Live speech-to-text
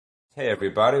Hey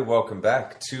everybody, welcome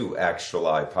back to Actual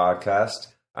Eye Podcast.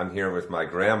 I'm here with my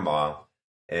grandma,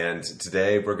 and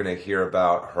today we're going to hear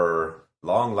about her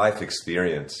long life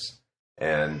experience.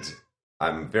 And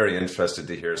I'm very interested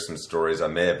to hear some stories I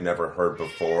may have never heard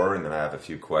before, and then I have a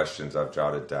few questions I've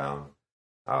jotted down.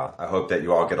 I hope that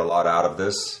you all get a lot out of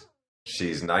this.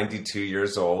 She's 92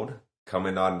 years old,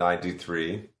 coming on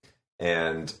 93,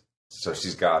 and so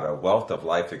she's got a wealth of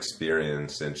life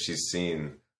experience, and she's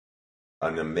seen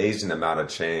an amazing amount of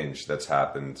change that's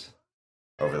happened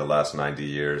over the last 90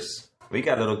 years. We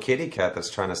got a little kitty cat that's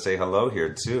trying to say hello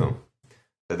here too.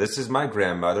 So this is my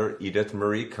grandmother, Edith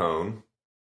Marie Cohn.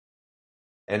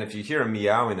 And if you hear a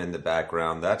meowing in the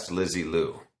background, that's Lizzie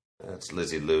Lou. That's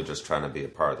Lizzie Lou just trying to be a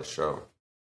part of the show.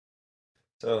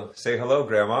 So say hello,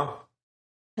 Grandma.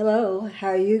 Hello, how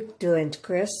are you doing,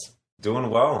 Chris? Doing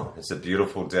well. It's a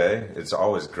beautiful day. It's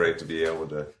always great to be able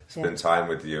to spend time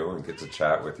with you and get to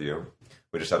chat with you.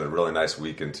 We just had a really nice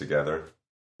weekend together.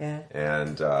 Yeah.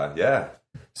 And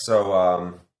so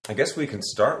I guess we can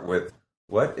start with,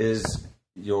 what is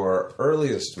your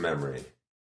earliest memory?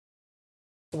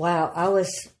 Wow,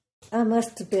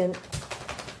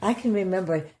 I can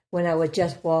remember when I was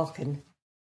just walking.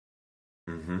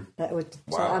 Mm-hmm.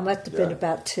 So I must have been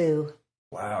about 2.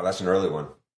 Wow, that's an early one.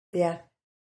 Yeah.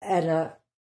 And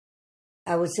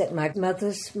I was at my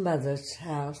mother's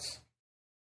house,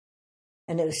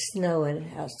 and it was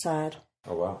snowing outside.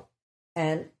 Oh, wow.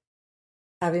 And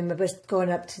I remember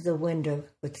going up to the window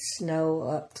with the snow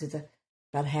up to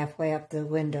about halfway up the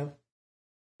window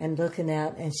and looking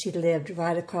out, and she lived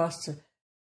right across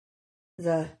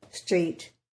the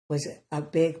street was a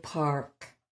big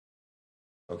park.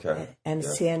 Okay. And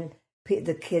seeing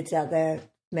the kids out there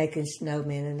making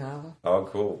snowmen and all. Oh,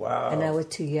 cool. Wow. And I was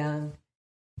too young.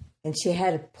 And she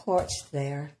had a porch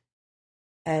there.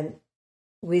 And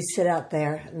we'd sit out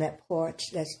there on that porch,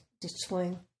 that's the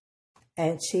swing.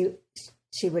 And she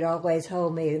would always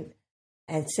hold me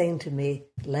and sing to me,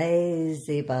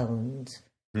 "Lazy bones,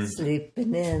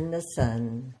 sleeping in the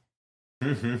sun."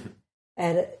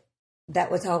 And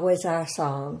that was always our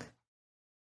song.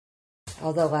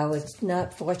 Although I was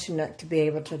not fortunate to be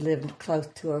able to live close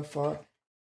to her for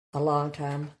a long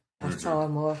time. I saw her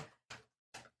more.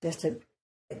 The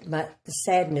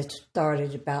sadness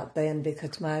started about then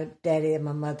because my daddy and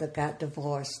my mother got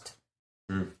divorced.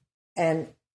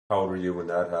 And how old were you when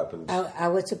that happened? I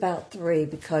was about 3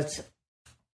 because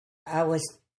I was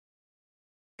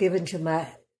given to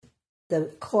the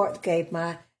court gave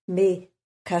me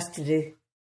custody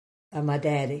of my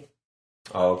daddy.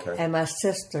 Oh, okay. And my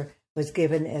sister was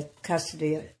given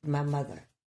custody of my mother.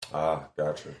 Ah,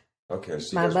 gotcha. Okay,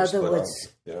 so my mother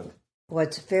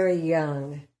was very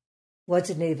young,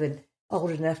 wasn't even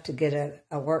old enough to get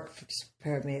a work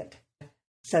permit.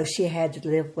 So she had to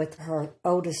live with her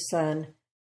oldest son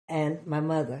and my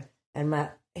mother.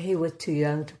 And he was too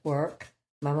young to work.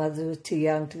 My mother was too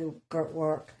young to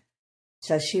work.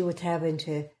 So she was having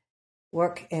to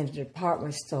work in a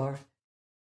department store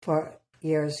for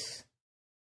years.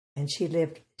 And she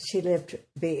lived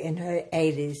be in her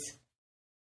 80s.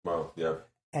 Wow, yeah.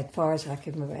 As far as I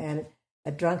can remember. And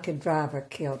a drunken driver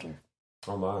killed her.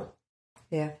 Oh, my.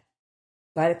 Yeah.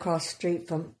 Right across the street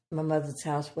from my mother's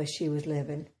house where she was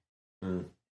living.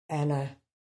 And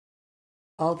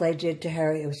all they did to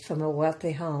her, it was from a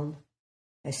wealthy home,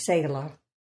 a sailor,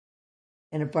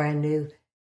 in a brand new,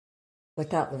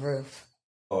 without the roof.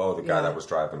 Oh, the guy that was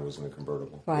driving was in a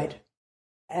convertible. Right.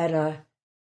 Yeah. And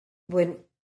when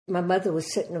my mother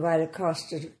was sitting right across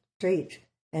the street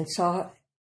and saw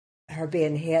her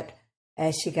being hit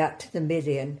as she got to the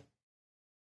median,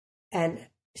 and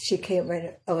she came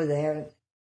right over there.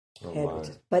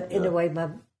 Anyway,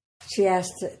 she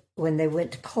asked, when they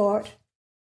went to court,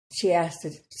 she asked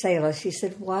the sailor, she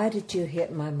said, "Why did you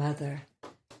hit my mother?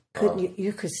 Couldn't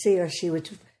you could see her, she was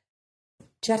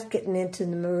just getting into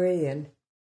the meridian."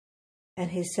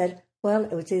 And he said, "Well,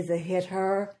 it was either hit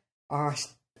her or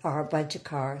a bunch of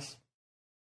cars."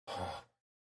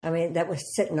 I mean, that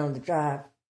was sitting on the drive.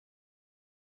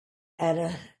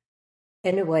 And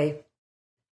anyway,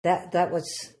 that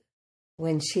was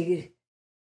when she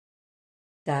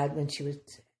died, when she was...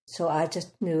 So I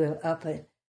just knew up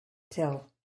until,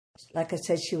 like I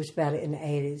said, she was about in the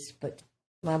 80s. But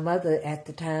my mother at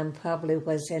the time probably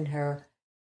was in her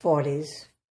 40s.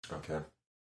 Okay.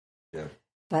 Yeah.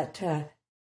 But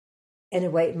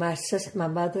anyway, my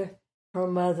mother, her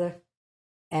mother,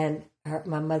 and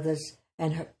my mother's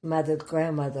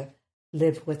grandmother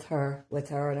lived with her and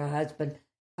her husband,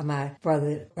 and my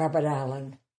brother, Robert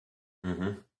Allen,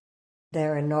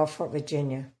 there in Norfolk,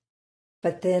 Virginia.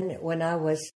 But then when I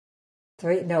was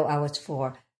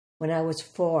 4. when I was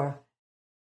 4,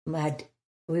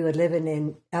 we were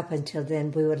living up until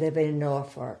then, we were living in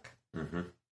Norfolk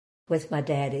with my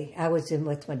daddy. I was in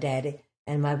with my daddy,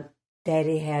 and my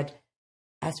daddy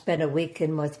I spent a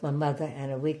weekend with my mother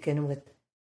and a weekend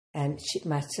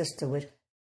my sister would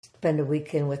spend a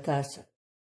weekend with us.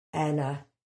 And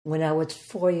when I was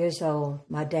 4 years old,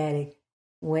 my daddy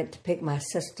went to pick my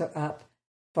sister up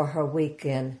for her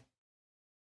weekend.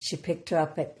 She picked her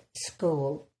up at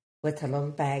school with her little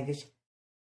baggage.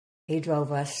 He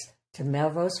drove us to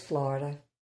Melrose, Florida,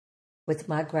 with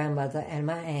my grandmother and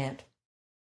my aunt.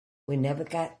 We never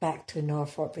got back to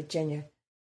Norfolk, Virginia.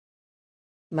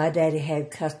 My daddy had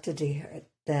custody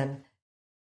then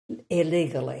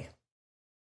illegally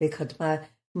because my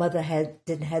mother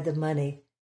didn't have the money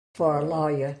for a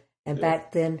lawyer. And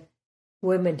back then,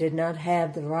 women did not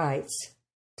have the rights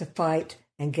to fight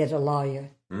and get a lawyer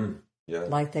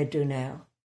like they do now.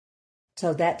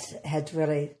 So that has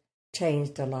really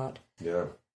changed a lot. Yeah.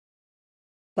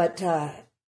 But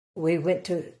we went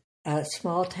to a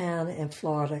small town in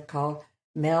Florida called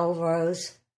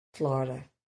Melrose, Florida.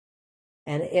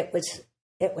 And it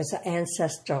was an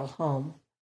ancestral home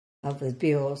of the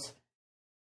Buells.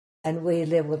 And we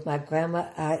lived with my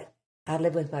grandma. I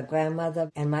lived with my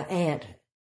grandmother and my aunt,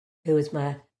 who was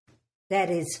my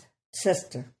daddy's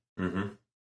sister.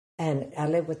 And I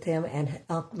lived with them and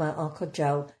my Uncle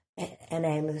Joe and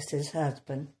Agnes's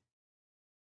husband,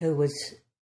 who was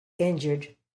injured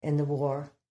in the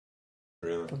war.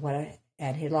 Really?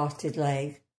 And he lost his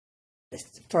leg.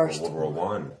 First World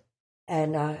War I.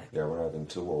 And we're not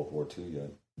into World War II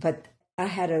yet. But I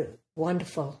had a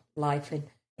wonderful life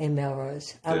in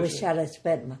Melrose. I wish I'd have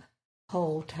spent my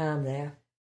whole time there.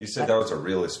 You said that was a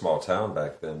really small town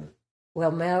back then.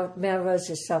 Well, Melrose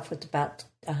itself was about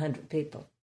 100 people.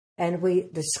 And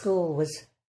the school was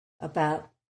about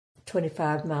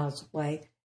 25 miles away.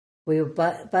 We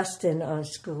were bussed in on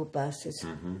school buses.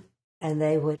 And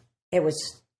it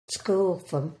was school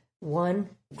from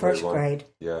first grade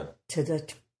to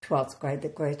the 12th grade, the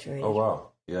grade age. Oh,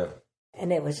 wow. Yeah.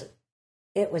 And it was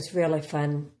really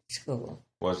fun school.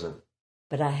 Was it?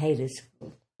 But I hated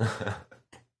school.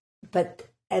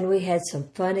 And we had some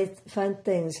fun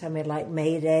things. I mean, like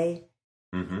May Day,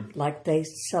 like they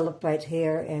celebrate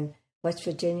here in West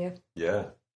Virginia. Yeah.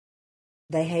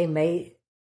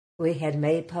 We had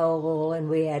maypole, and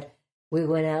we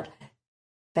went out.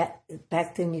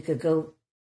 Back then you could go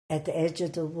at the edge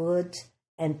of the woods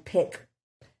and pick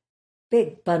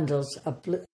big bundles of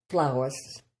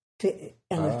flowers in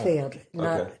the field,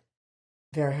 not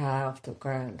very high off the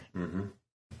ground.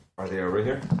 Are they over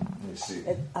here? Let me see.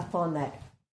 Up on that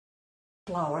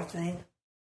flower thing.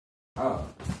 Oh,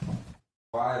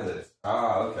 violets.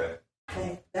 Okay.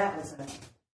 That was a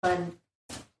fun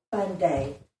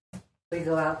day. We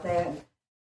go out there, and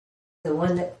the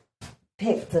one that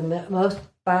picked the most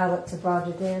violets and brought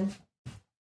it in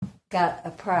got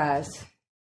a prize.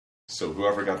 So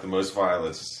whoever got the most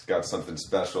violets got something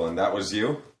special, and that was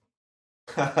you?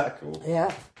 Cool.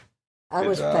 Yeah. I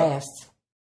was fast.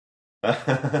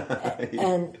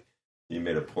 And you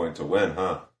made a point to win,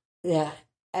 huh? Yeah.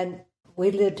 And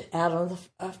we lived out on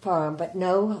the farm, but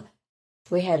no,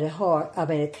 we had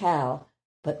a cow,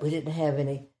 but we didn't have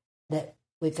any that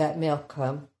we got milk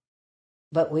from.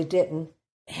 But we didn't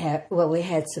we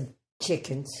had some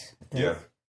chickens. Yeah.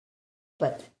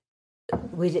 But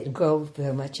we didn't grow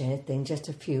very much anything, just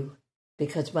a few,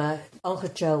 because my Uncle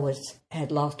Joe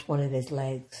had lost one of his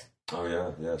legs. Oh,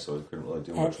 yeah, so he couldn't really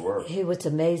do much work. He was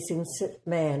an amazing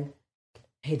man.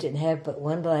 He didn't have but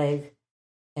one leg,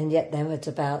 and yet there was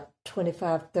about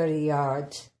 25, 30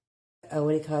 yards,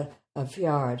 of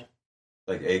yard.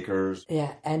 Like acres?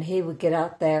 Yeah, and he would get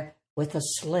out there with a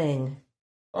sling.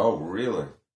 Oh, really?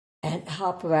 And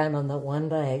hop around on the one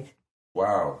leg.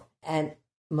 Wow. And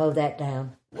mow that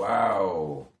down.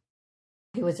 Wow.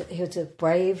 He was a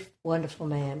brave, wonderful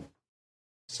man.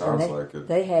 Sounds like it.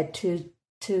 They had two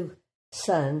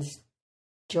sons,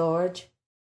 George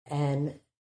and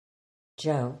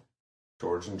Joe.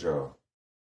 George and Joe.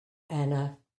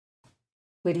 And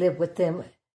we lived with them,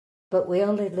 but we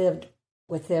only lived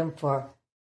with them for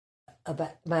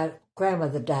my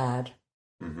grandmother died.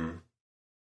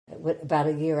 About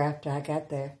a year after I got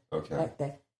there. Okay. Back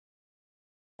there.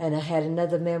 And I had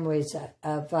another memories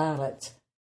of Violet's.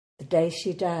 The day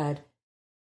she died,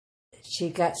 she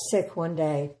got sick one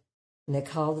day, and they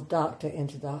called the doctor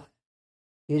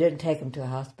you didn't take him to a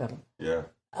hospital. Yeah.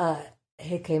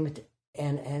 He came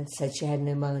and said she had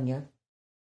pneumonia.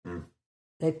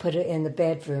 They put her in the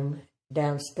bedroom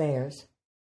downstairs,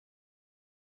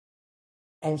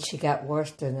 and she got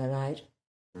worse during the night.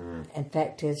 In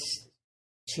fact,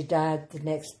 she died the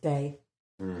next day.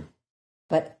 Mm.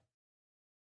 But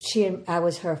I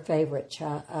was her favorite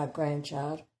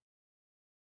grandchild.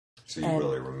 So you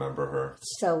really remember her.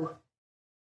 So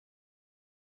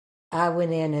I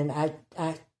went in and I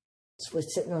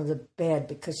was sitting on the bed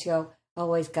because she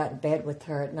always got in bed with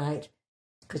her at night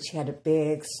because she had a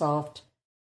big, soft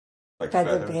like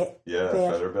feather bed. Yeah,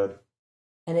 feather bed.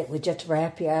 And it would just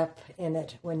wrap you up in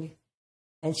it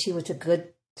and she was a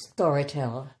good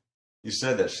storyteller. You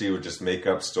said that she would just make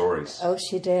up stories. Oh,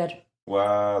 she did.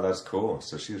 Wow, that's cool.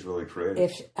 So she was really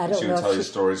creative. She would tell you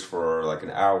stories for like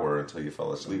an hour until you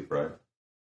fell asleep, right?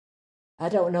 I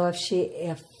don't know if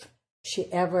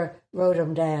she ever wrote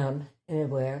them down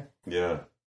anywhere. Yeah.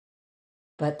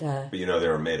 But they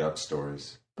were made up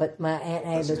stories. But my Aunt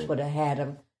Agnes would have had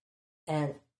them,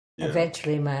 and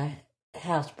eventually my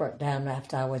house burnt down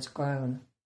after I was grown.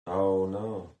 Oh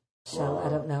no! So I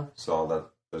don't know. So all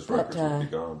those records would be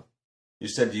gone. You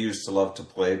said you used to love to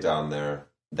play down there.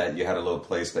 That you had a little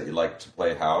place that you liked to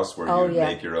play house where you would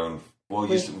make your own. Well,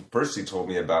 first you told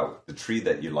me about the tree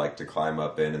that you liked to climb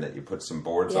up in, and that you put some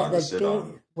boards on to sit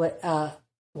on. What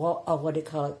do you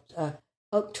call it?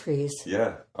 Oak trees.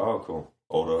 Yeah. Oh, cool.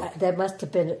 Old oak. There must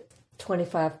have been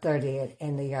 25, 30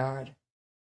 in the yard.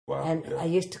 Wow. And I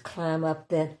used to climb up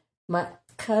then. My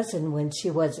cousin, when she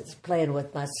was playing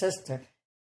with my sister,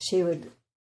 she would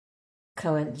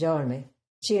come and join me.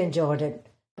 She enjoyed it,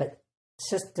 but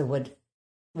sister would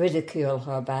ridicule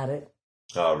her about it.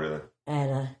 Oh, really?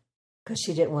 And because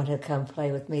she didn't want her to come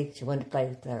play with me, she wanted to play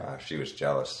with her. She was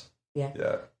jealous. Yeah.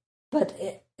 Yeah.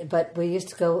 But we used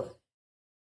to go.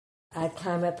 I'd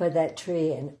climb up on that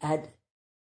tree, and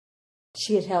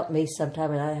she'd help me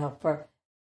sometime, and I'd help her,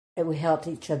 and we helped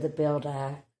each other build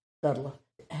our little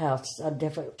house on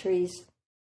different trees,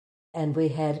 and we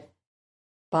had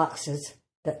boxes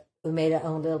that we made our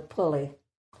own little pulley,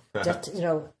 just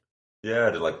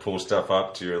Yeah, to like pull stuff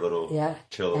up to your little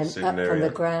chill and sitting up area. from the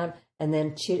ground, and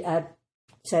then I'd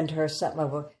send her something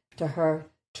over to her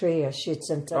tree, or she'd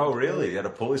send something. Oh, really? You had a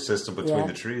pulley system between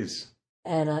the trees.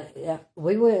 And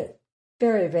we were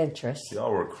very adventurous.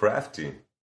 Y'all were crafty.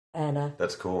 And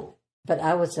that's cool. But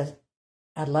I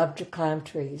loved to climb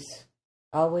trees.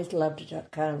 Always loved to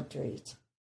climb trees.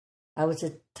 I was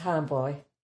a tomboy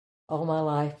all my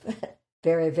life,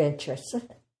 very adventurous.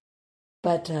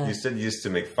 But you said you used to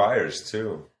make fires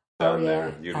too down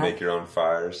there. You'd make your own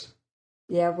fires.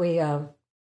 Yeah,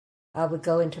 I would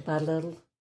go into my little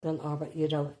arbor,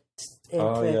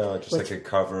 just like a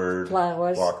covered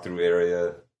flowers, walk-through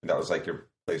area. And that was like your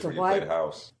place where you played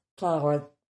house. Flower,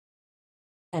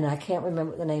 and I can't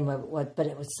remember what the name of it was, but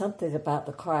it was something about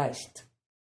the Christ,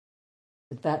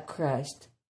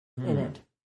 in it.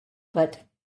 But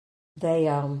they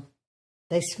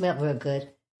smelled real good,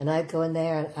 and I'd go in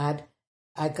there and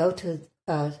I'd go to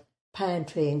a pine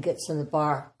tree and get some of the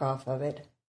bark off of it,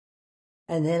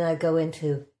 and then I'd go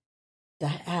into the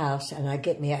house and I'd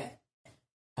get me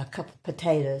a couple of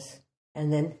potatoes,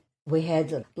 and then we had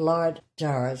the lard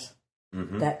jars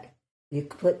that you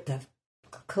put the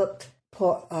cooked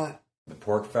pork, the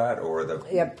pork fat or the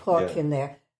pork in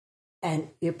there, and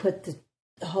you put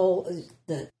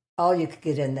all you could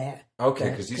get in there. Okay,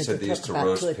 because you said they used to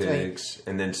roast pigs,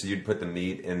 and then so you'd put the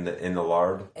meat in the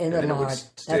lard. In the lard.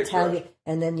 That's how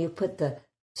and then you put the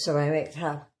ceramic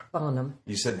top on them.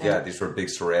 You said these were big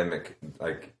ceramic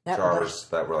jars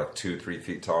that were like 2-3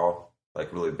 feet tall,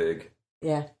 like really big.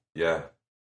 Yeah. Yeah.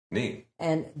 Neat.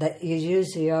 And that you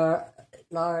use your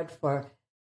lard for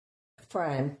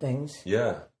frying things.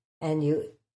 Yeah. And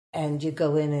you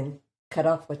go in and cut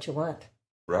off what you want.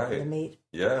 Right. The meat.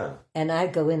 Yeah. And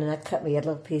I'd go in and I'd cut me a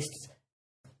little piece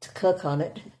to cook on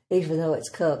it, even though it's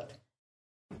cooked.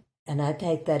 And I'd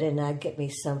take that in and I'd get me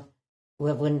some.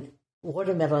 Well, when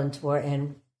watermelons were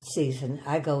in season,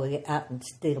 I'd go out and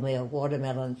steal me a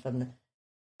watermelon from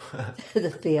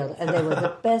the field. And they were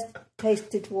the best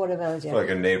tasted watermelons ever. Like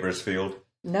a neighbor's field?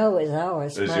 No, it was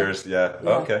ours. It was yours? Yeah.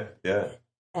 Okay. Yeah.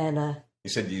 And you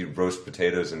said you roast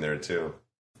potatoes in there too.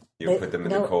 You put them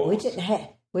in the coals.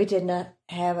 We did not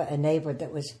have a neighbor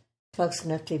that was close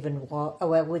enough to even walk. Oh,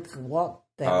 well, we could walk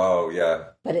there. Oh,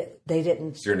 yeah. But they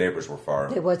didn't. So your neighbors were far.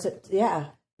 There wasn't, yeah.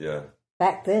 Yeah.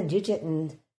 Back then, you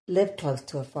didn't live close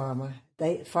to a farmer.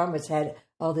 Farmers had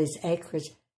all these acres,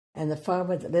 and the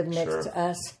farmer that lived next to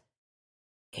us,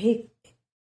 he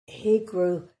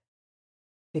grew,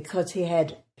 because he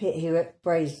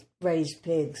raised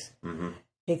pigs. Mm-hmm.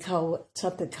 He called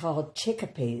something called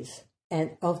chickpeas,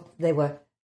 and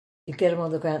you get them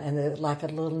on the ground, and they're like a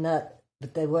little nut,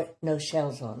 but there weren't no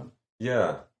shells on them.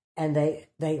 Yeah. And they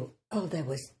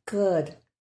was good.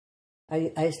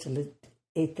 I used to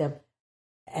eat them.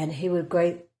 and he would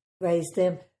raise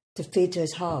them to feed to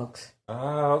his hogs.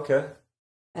 Ah, okay.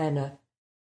 And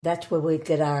that's where we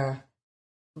get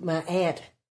my aunt,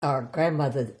 our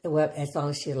grandmother, well, as long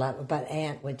as she alive, but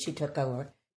aunt, when she took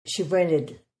over, she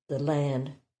rented the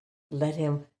land, let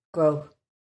him grow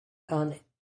on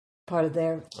part of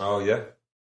their, Oh, yeah.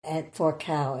 and for a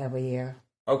cow every year.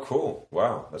 Oh, cool.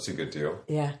 Wow, that's a good deal.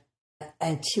 Yeah.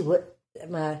 And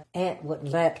my aunt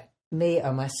wouldn't let me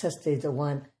or my sister, the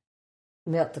one,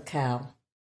 milk the cow.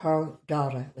 Her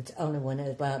daughter was the only one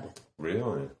that allowed it.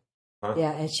 Really? Huh.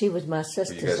 Yeah, and she was my Were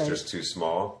sister's you guys age. just too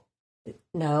small?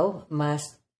 No,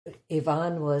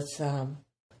 Yvonne was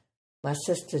my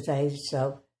sister's age,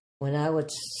 so when I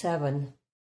was 7,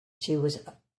 she was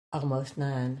almost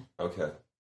 9. Okay.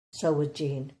 So was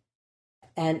Jean.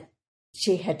 And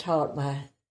she had taught a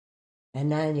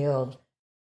 9-year-old,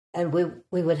 and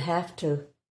we would have to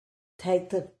take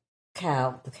the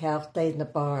cow stayed in the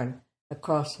barn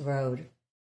across the road,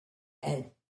 and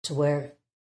to where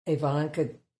Yvonne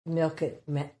could milk it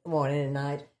morning and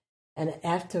night. And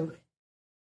after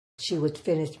she would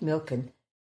finish milking,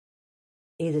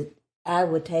 either I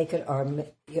would take it or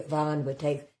Yvonne would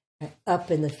take it up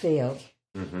in the field,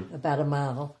 about a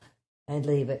mile, and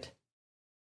leave it.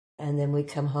 And then we'd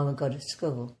come home and go to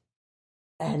school.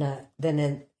 And then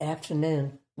in the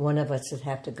afternoon, one of us would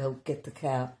have to go get the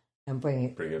cow and bring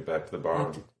it back to the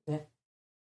barn.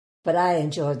 But I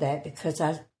enjoyed that because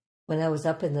when I was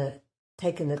up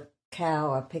taking the cow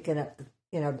or picking up,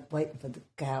 waiting for the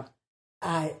cow,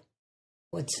 I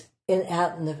was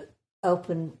out in the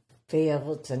open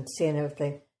fields and seeing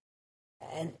everything.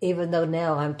 And even though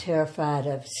now I'm terrified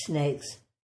of snakes,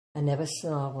 I never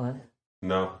saw one.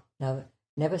 No. No,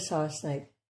 never saw a snake.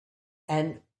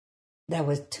 And there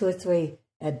was 2 or 3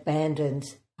 abandoned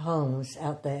homes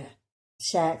out there,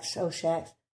 shacks.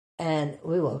 And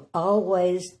we were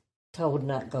always told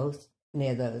not to go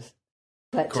near those.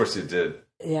 But Of course you did.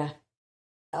 yeah.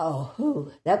 Oh,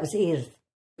 who? That was Edith.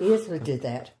 Edith would do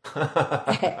that.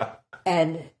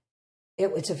 And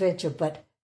it was a venture, but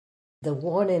the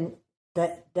warning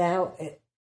that now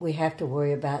we have to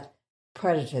worry about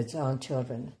predators on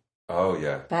children. Oh,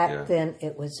 yeah. Back then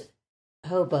it was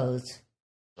hobos.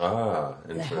 Ah,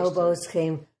 The interesting. hobos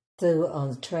came through on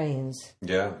the trains.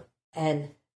 Yeah.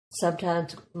 And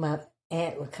sometimes my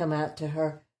aunt would come out to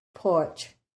her porch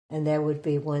and there would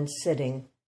be one sitting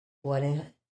wanting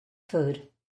food.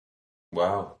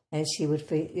 Wow. And she would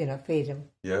feed him.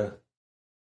 Yeah.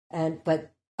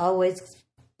 But always,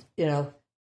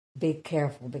 be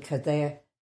careful because they're,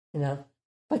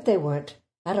 but they weren't.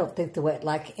 I don't think they were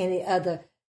like any other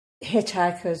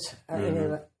hitchhikers or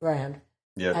any around.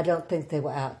 Yeah. I don't think they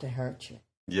were out to hurt you.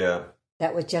 Yeah.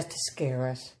 That was just to scare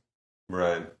us.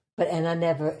 Right. And I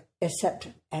never, except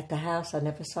at the house, I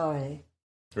never saw any.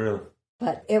 Really?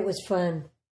 But it was fun.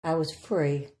 I was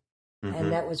free.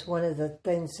 And that was one of the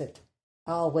things that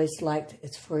I always liked,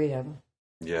 is freedom.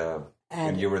 Yeah.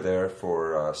 And you were there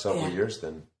for several years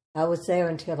then? I was there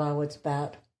until I was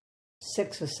about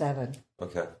 6 or 7.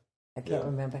 Okay. I can't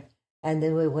remember. And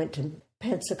then we went to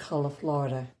Pensacola,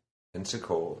 Florida.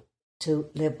 Pensacola. To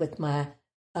live with my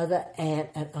other aunt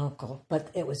and uncle.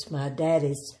 But it was my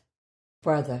daddy's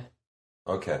brother.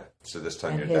 Okay. So this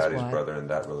time And your his daddy's wife. brother and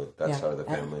that side of the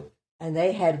family. And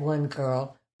they had one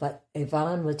girl, but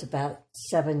Yvonne was about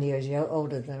 7 years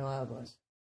older than I was.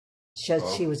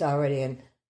 She was already in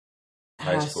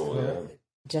high school, yeah.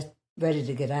 just ready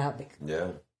to get out.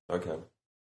 Yeah. Okay.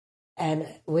 And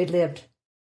we lived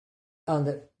on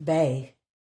the bay,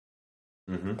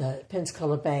 the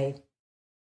Pensacola Bay,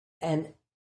 and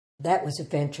that was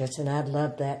adventurous, and I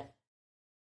loved that.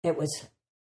 It was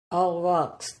all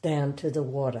rocks down to the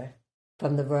water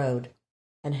from the road,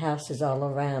 and houses all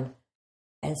around,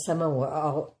 and some of them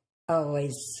were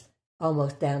always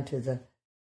almost down to the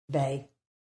bay.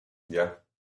 Yeah.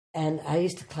 And I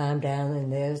used to climb down in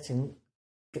those and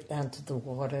get down to the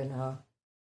water and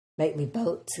make me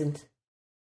boats and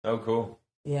Oh, cool.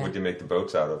 yeah. What did you make the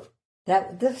boats out of?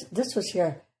 This was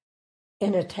your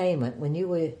entertainment when you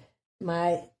were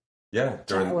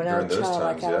During when I was those a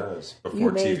child, times, like yes. Before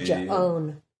you made TV. your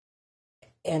own.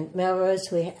 In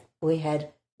Melrose, we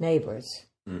had neighbors,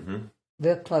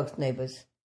 real close neighbors,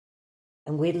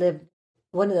 and we lived.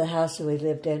 One of the houses we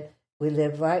lived in, we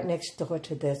lived right next door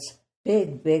to this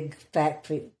big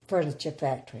furniture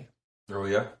factory. Oh,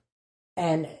 yeah?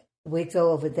 And we'd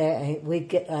go over there and we'd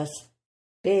get us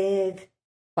big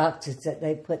boxes that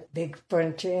they put big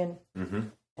furniture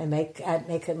in, and I'd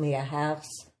make me a house.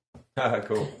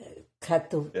 Cool. Cut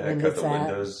the windows cut the out.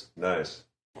 windows. Nice.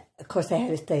 Of course, they had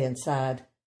to stay inside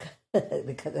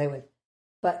because they would.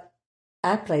 But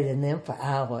I played in them for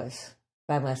hours.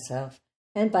 by myself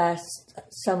and by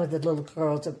some of the little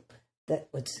girls that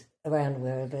was around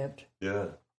where I lived. Yeah.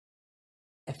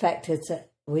 In fact,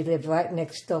 we lived right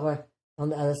next door on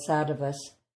the other side of us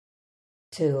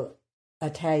to an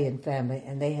Italian family,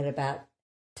 and they had about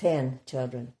 10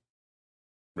 children.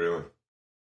 Really?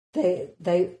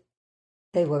 They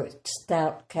were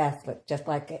stout Catholic, just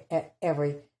like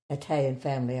every Italian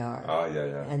family are. Oh,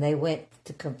 yeah. And they went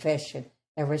to confession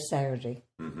every Saturday.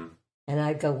 Mm-hmm. And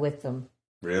I'd go with them.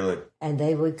 Really? And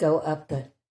they would go up the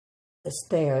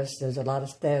stairs. There's a lot of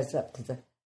stairs up to the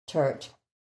church.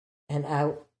 And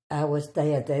I was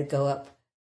there. They'd go up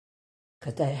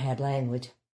because they had language.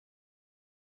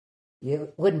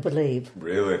 You wouldn't believe.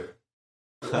 Really?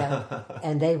 Yeah.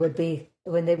 And they would be,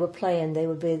 when they were playing, they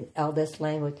would be all this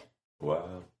language.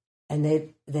 Wow. And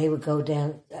they would go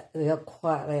down real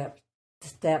quietly up the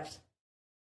steps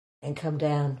and come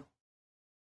down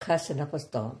cussing up a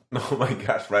storm. Oh my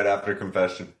gosh, right after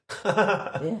confession.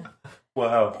 Yeah.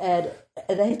 Wow. And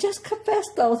they just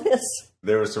confessed all this.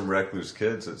 There were some recluse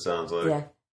kids, it sounds like. Yeah.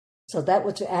 So that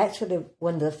was actually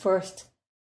one of the first,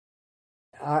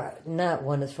 or not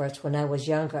one of the first, when I was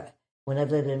younger, when I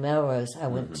lived in Melrose, I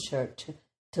went to church,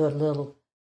 to a little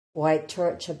white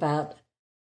church about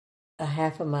a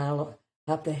half a mile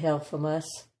up the hill from us.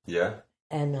 Yeah?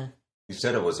 And You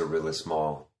said it was a really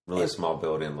small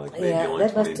building, like maybe yeah, only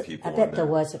 20 people I bet in there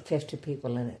there. wasn't 50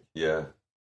 people in it. Yeah.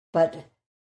 But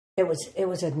it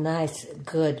was a nice,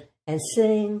 good, and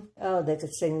sing. Oh, they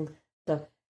could sing stuff,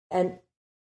 and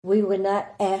we were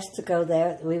not asked to go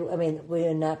there. We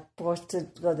were not forced to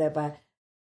go there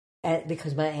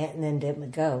because my aunt and them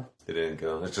didn't go. They didn't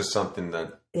go. It's just something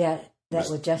that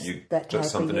Was just that type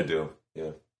just something of to year. do.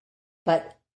 Yeah.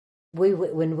 But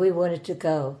when we wanted to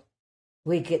go,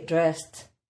 we get dressed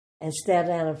and stand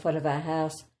down in front of our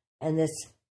house, and this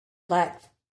black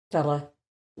fella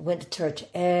went to church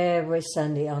every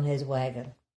Sunday on his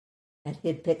wagon, and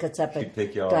he'd pick us up and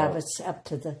pick y'all drive up. us up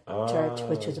to the church,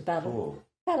 which was about cool.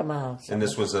 about a mile. And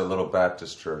this was a little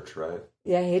Baptist church, right?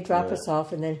 Yeah, he'd drop us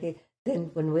off, and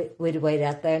then when we'd wait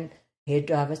out there, and he'd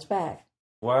drive us back.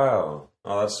 Wow.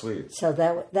 Oh, that's sweet. So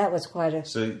that was quite a.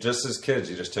 So just as kids,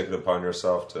 you just took it upon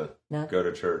yourself to go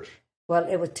to church. Well,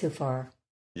 it was too far.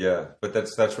 Yeah, but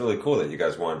that's really cool that you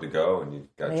guys wanted to go and you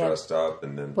got dressed up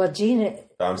and then Gina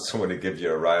found someone to give you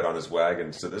a ride on his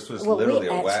wagon. So this was Well, literally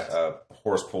we a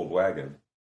horse-pulled wagon.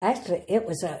 Actually, it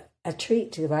was a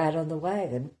treat to ride on the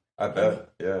wagon. I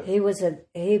bet. Yeah.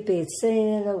 He'd be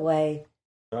singing away,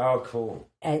 Oh, cool.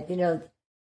 and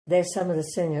there's some of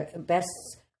the best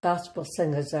gospel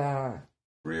singers there are,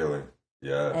 Really?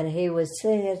 Yeah. and he was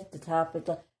singing at the top of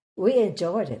the. We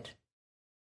enjoyed it,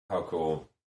 How cool.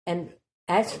 and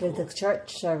actually the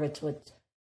church service was,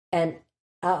 and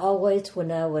I always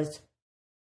when I was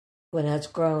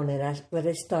grown and I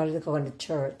really started going to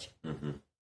church,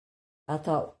 I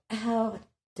thought, how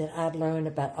did I learn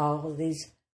about all of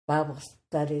these Bible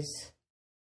studies,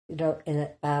 in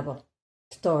the Bible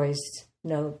stories,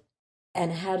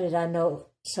 and how did I know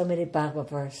so many Bible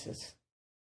verses?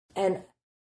 And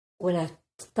when I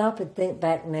stop and think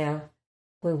back now,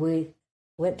 when we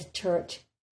went to church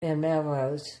in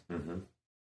Melrose,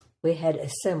 we had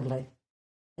assembly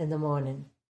in the morning,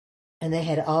 and they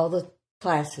had all the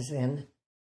classes in,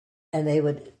 and they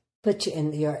would put you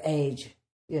in your age,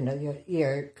 your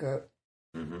year group,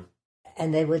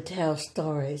 and they would tell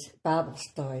stories, Bible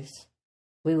stories.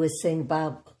 We would sing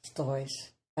Bible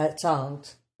stories,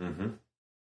 songs,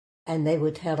 and they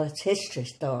would tell us history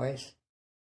stories,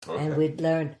 and we'd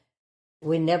learn.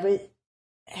 We never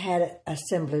had an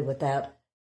assembly without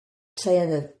saying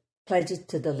the pledges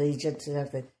to the allegiance and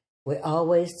everything. We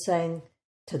always sang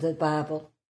to the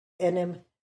Bible. And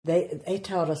they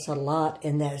taught us a lot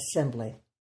in that assembly.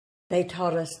 They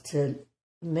taught us to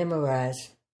memorize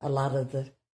a lot of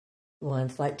the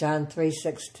ones, like John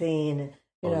 3:16,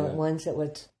 ones that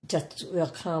were just real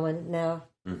common now.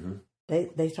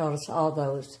 They taught us all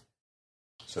those.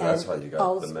 So that's how you got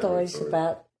all the the memory stories for it.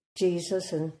 about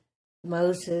Jesus and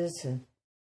Moses and,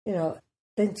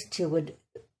 things that you would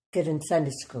get in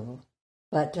Sunday school.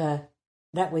 But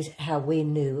that was how we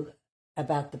knew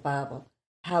about the Bible,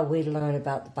 how we learned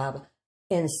about the Bible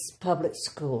in public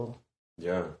school.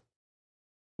 Yeah.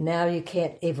 Now you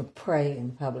can't even pray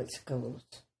in public schools,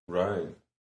 Right.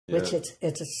 Yeah. which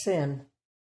it's a sin.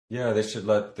 Yeah, they should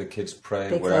let the kids pray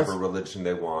Because- whatever religion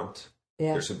they want.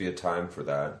 Yeah, There should be a time for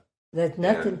that. there's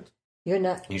nothing. And You're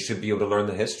not. you should be able to learn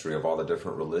the history of all the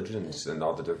different religions and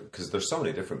all the different, because there's so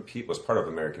many different people. It's part of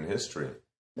American history.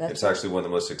 It's actually one of the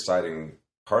most exciting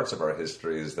parts of our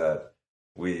history is that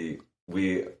we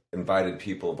invited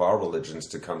people of all religions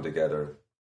to come together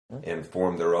and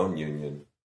form their own union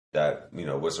that,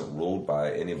 wasn't ruled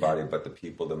by anybody but the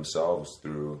people themselves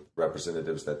through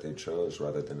representatives that they chose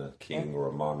rather than a king or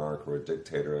a monarch or a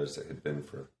dictator as it had been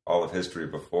for all of history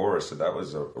before. So that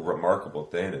was a remarkable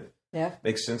thing. It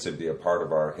makes sense it'd be a part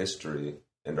of our history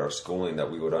and our schooling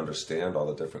that we would understand all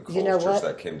the different cultures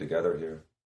that came together here.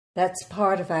 That's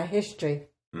part of our history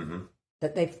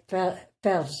that they failed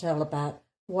to tell about.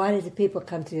 Why did the people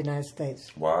come to the United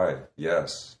States? Why?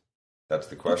 Yes. That's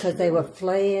the question. Because they were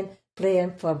fleeing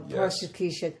from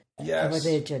persecution and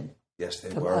religion. Yes, they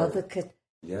from were.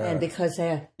 And because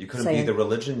you couldn't be the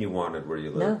religion you wanted where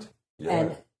you lived. No.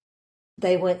 And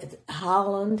they went to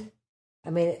Holland. I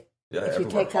mean, if you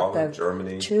take up the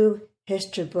Germany, true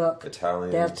history book,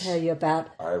 Italians, they'll tell you about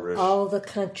Irish, all the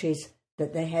countries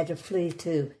that they had to flee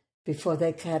to before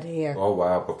they got here. Oh,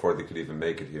 wow, before they could even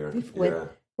make it here.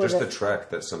 Just the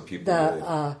trek that some people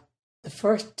made. The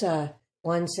first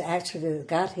ones actually that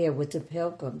got here were the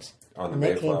Pilgrims. On the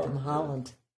Mayflower. They came from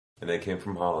Holland. And they came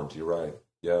from Holland, you're right.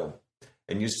 Yeah.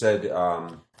 And you said we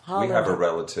have a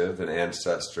relative, an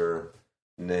ancestor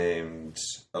named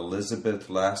Elizabeth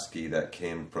Lasky that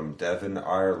came from Devon,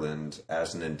 Ireland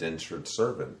as an indentured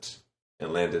servant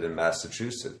and landed in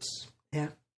Massachusetts. Yeah.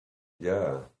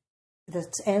 Yeah. The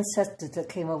ancestors that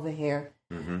came over here,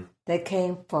 they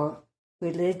came for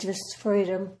religious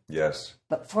freedom. Yes.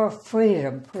 But for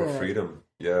freedom. For freedom,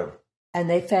 yeah. And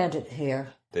they found it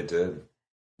here. They did.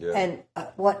 Yeah. And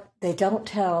what they don't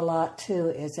tell a lot, too,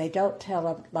 is they don't tell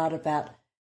a lot about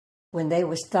when they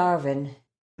were starving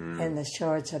in the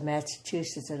shores of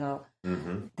Massachusetts and all.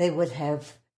 They would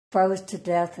have froze to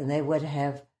death and they would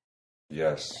have...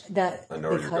 Yes. I know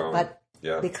where you're going. But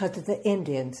because of the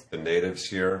Indians. The natives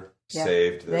here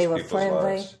saved those people's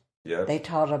friendly. Lives. Yeah. They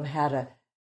taught them how to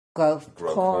grow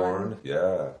corn.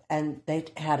 Yeah. And they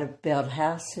how to build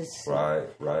houses.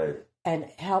 Right. And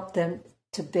help them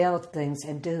to build things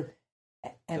and do...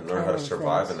 And learn how to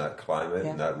survive in that climate,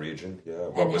 in that region. Yeah.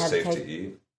 What was safe to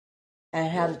eat. And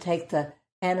how to take the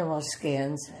animal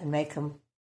skins and make them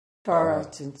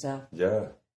furs and stuff. Yeah.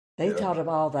 They taught them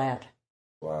all that.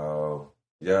 Wow.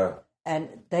 Yeah.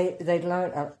 And they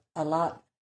learned a lot.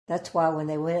 That's why when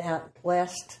they went out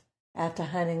west after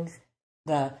hunting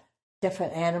the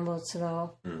different animals and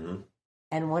all,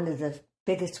 and one of the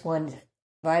biggest ones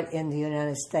right in the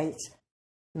United States,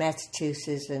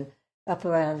 Massachusetts and up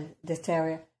around this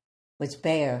area, was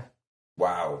bear.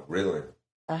 Wow, really?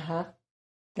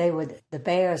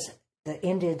 The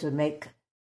Indians would make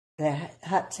their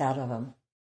huts out of them.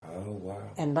 Oh,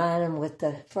 wow. And line them with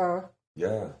the fur.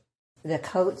 Yeah. The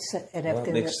coats and everything. Well,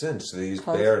 it makes sense. So they used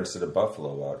bear instead of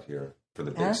buffalo out here for the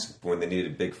big, when they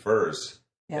needed big furs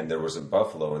and there wasn't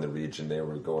buffalo in the region, they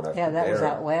were going after bear. Yeah, that was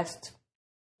out west.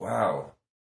 Wow.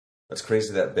 That's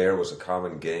crazy that bear was a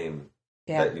common game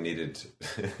that you needed.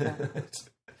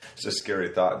 It's a scary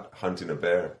thought, hunting a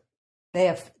bear.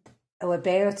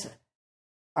 Bears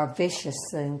are vicious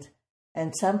things.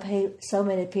 And so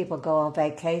many people go on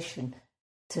vacation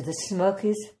to the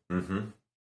Smokies, and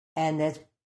there's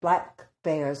black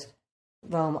bears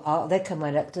roam they come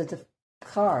right up to the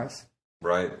cars.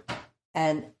 Right.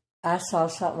 And I saw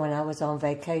something when I was on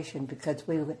vacation because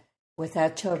with our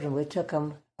children, we took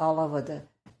them all over the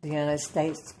United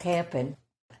States camping,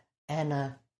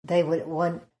 and they would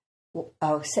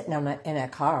sitting in a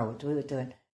car, what we were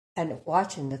doing, and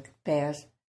watching the bears.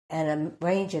 And a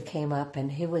ranger came up,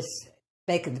 and he was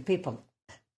making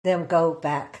them go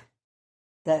back.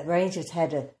 The rangers had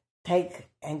to take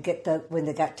and get when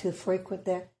they got too frequent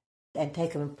there, and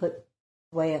take them and put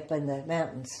way up in the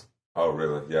mountains. Oh,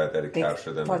 really? Yeah, they had to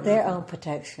capture them. For their own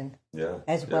protection. Yeah.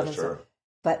 As well as sure.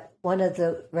 But one of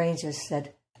the rangers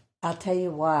said, I'll tell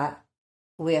you why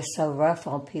we are so rough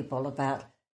on people about.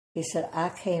 He said, I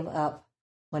came up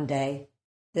one day,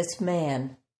 this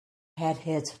man had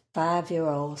his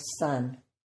 5-year-old son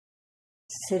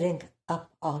sitting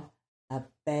up on a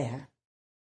bear.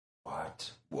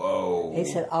 What? Whoa. He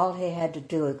said all he had to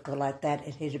do was go like that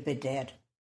and he'd have been dead.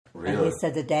 Really? And he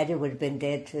said the daddy would have been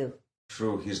dead too.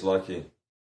 True, he's lucky.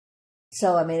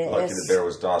 So, I mean... Lucky the bear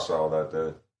was docile that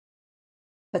day.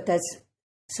 But there's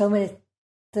so many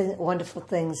wonderful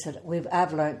things that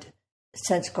I've learned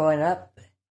since growing up,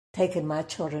 taking my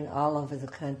children all over the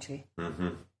country.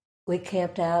 We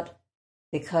camped out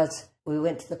because we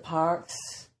went to the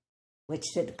parks,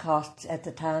 which didn't cost, at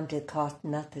the time, did cost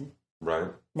nothing.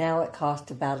 Right. Now it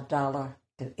costs about $1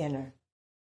 to enter.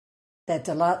 There's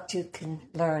a lot you can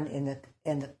learn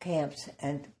in the camps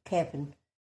and camping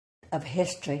of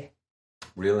history.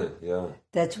 Really? Yeah.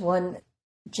 There's one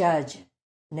judge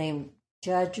named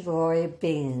Judge Rory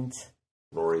Beans.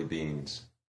 Rory Beans.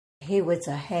 He was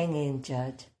a hanging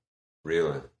judge.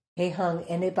 Really? He hung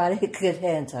anybody he could get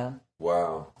hands on.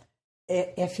 Wow.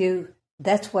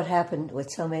 That's what happened with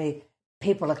so many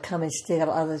people that come and steal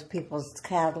other people's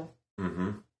cattle.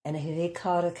 Mm-hmm. And if he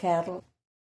caught a cattle,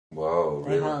 Whoa,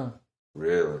 they really? hung.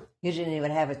 Really? You didn't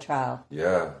even have a trial.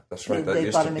 Yeah, that's right. That They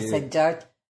used brought to him be. and said, Dart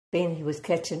Bean, he was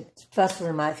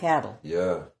rustling my cattle.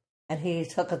 Yeah. And he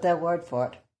took their word for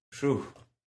it. Phew.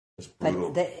 It's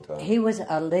brutal. But he was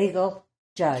a legal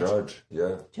judge.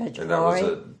 Yeah. Judge And that was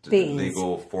Roy a Beans.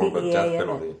 legal form of death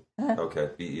penalty. Huh? Okay,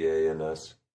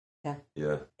 BEANS. Yeah.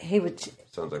 Yeah. He would.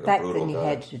 Sounds like a Back brutal then, you guy.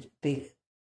 had to be.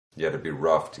 You had to be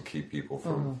rough to keep people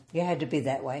from. You had to be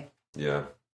that way Yeah.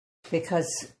 because.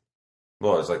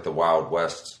 Well, it's like the Wild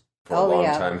West for a Oh, long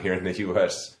yeah. time here in the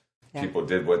U.S. Yeah. People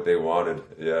did what they wanted.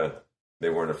 Yeah. They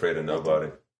weren't afraid of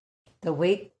nobody. The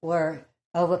weak were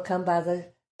overcome by the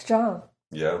strong.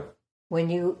 Yeah. When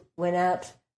you went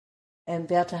out and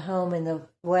built a home in the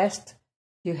West,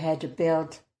 you had to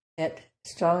build it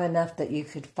strong enough that you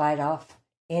could fight off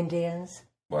Indians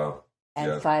Wow. and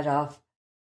Yeah. fight off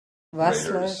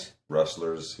rustlers. Raiders,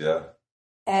 rustlers, yeah.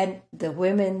 And the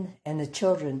women and the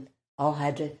children all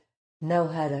had to know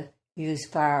how to use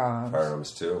firearms.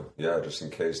 Firearms too. Yeah, just in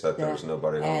case that there Yeah. was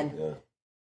nobody home. And- Yeah.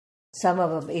 Some of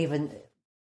them even,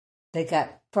 they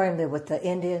got friendly with the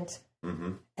Indians,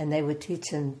 Mm-hmm. and they would teach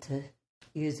them to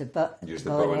use a bow and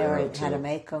arrow, how to too.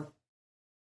 make them.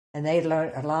 And they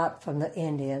learned a lot from the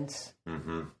Indians.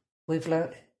 Mm-hmm. We've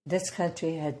learned, this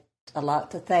country had a lot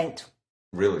to thank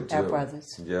Really do. our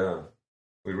brothers. Yeah.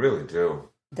 We really do.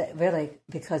 Really,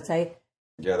 because they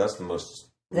Yeah, that's the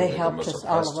most They really the helped most us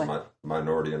all the oppressed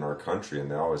minority in our country, and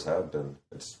they always have been.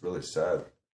 It's really sad.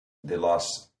 They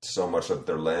lost so much of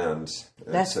their land.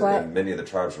 That's and, right. and many of the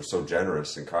tribes were so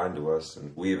generous and kind to us,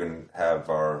 and we even have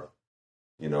our,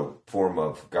 form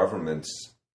of government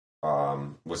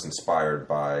was inspired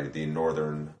by the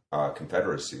Northern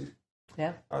Confederacy.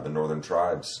 yeah. The Northern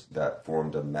tribes that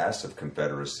formed a massive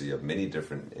confederacy of many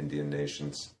different Indian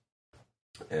nations.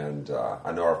 And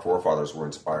I know our forefathers were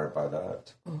inspired by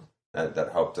that.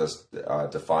 That helped us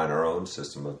define our own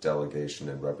system of delegation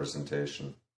and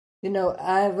representation.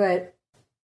 I've read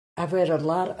a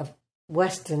lot of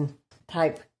Western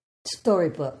type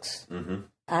storybooks. Mm-hmm.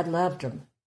 I loved them,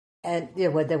 and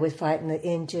where they were fighting the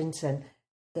Indians and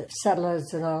the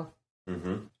settlers and all.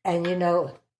 Mm-hmm.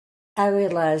 And I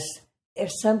realized if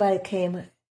somebody came,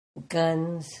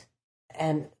 guns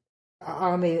and an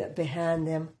army behind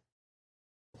them,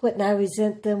 wouldn't I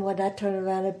resent them? Would I turn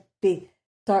around and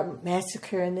start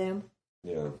massacring them?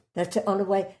 Yeah. That's the only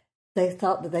way they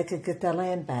thought that they could get their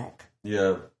land back.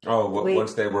 Yeah. Oh,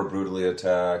 once they were brutally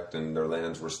attacked and their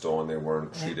lands were stolen, they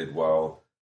weren't treated well.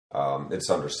 It's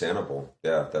understandable,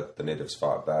 that the natives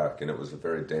fought back, and it was a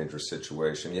very dangerous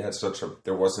situation. You had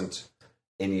there wasn't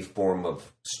any form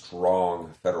of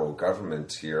strong federal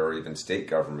government here, or even state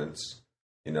governments.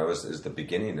 As the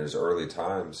beginning, as early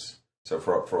times. So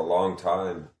for a long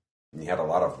time, you had a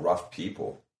lot of rough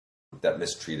people that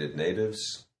mistreated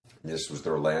natives. This was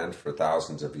their land for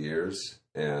thousands of years,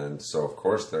 and so of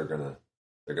course they're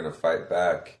gonna fight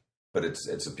back. But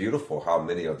it's beautiful how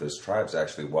many of those tribes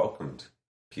actually welcomed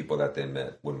people that they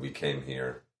met when we came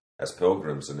here as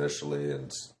pilgrims initially,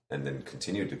 and then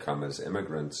continued to come as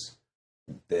immigrants.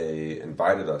 They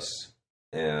invited us,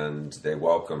 and they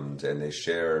welcomed, and they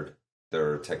shared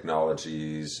their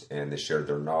technologies, and they shared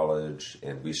their knowledge,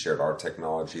 and we shared our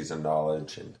technologies and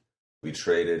knowledge, and we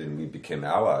traded, and we became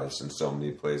allies in so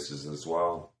many places as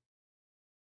well.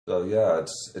 So yeah,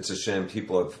 it's a shame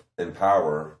people in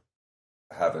power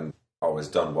haven't always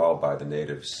done well by the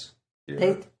natives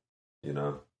here.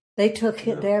 They took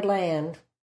their land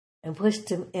and pushed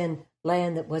them in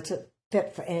land that wasn't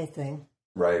fit for anything.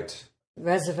 Right.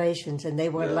 Reservations, and they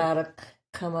weren't allowed to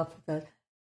come up with a.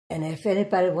 And if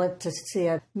anybody wants to see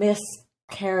a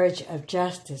miscarriage of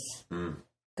justice,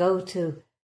 go to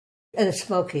the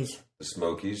Smokies. The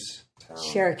Smokies?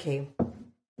 Cherokee.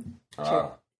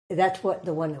 That's what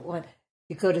the one that won.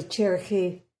 You go to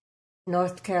Cherokee,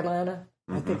 North Carolina.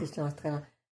 I think it's North Carolina.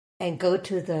 And go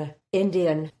to the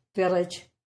Indian village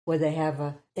where they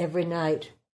have every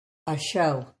night a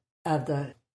show of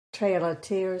the Trail of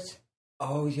Tears.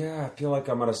 Oh, yeah. I feel like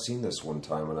I might have seen this one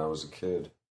time when I was a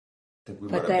kid. I think we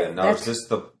But might have been. Now, is that's- this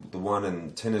the one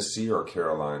in Tennessee or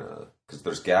Carolina? Because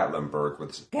there's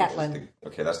Gatlinburg. Gatlin.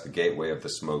 That's the gateway of the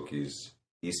Smokies,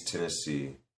 East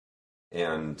Tennessee.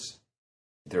 And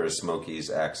there is Smokies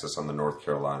access on the North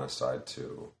Carolina side,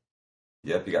 too.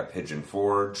 Yep, you got Pigeon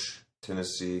Forge,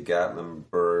 Tennessee,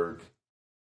 Gatlinburg,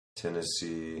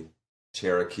 Tennessee,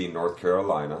 Cherokee, North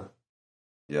Carolina.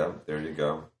 Yeah, there you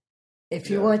go. If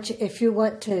you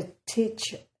want to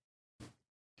teach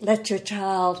let your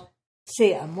child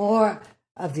see more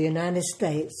of the United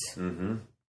States. Mm-hmm.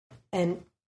 And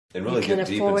really get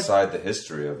deep inside the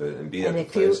history of it and be at the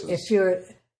places. If you're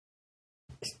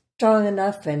strong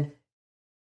enough and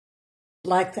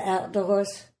like the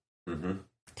outdoors, mm-hmm.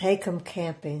 take them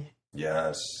camping.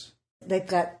 Yes. They've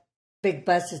got big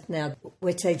buses now,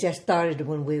 which they just started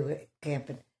when we were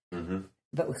camping. Mm-hmm.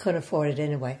 But we couldn't afford it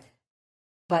anyway.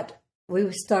 But we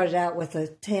started out with a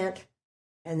tent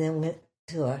and then went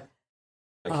to a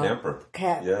camper.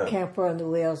 Camper on the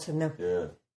wheels.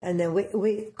 And then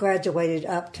we graduated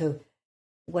up to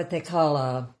what they call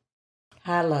a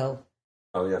high-low.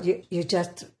 Oh, yeah. You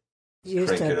just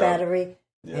used a battery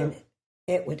and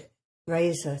it would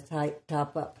raise the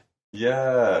top up.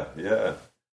 Yeah, yeah.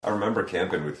 I remember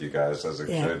camping with you guys as a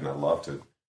kid, and I loved it.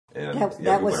 And we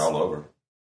went all over.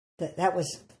 That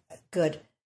was good.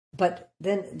 But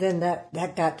then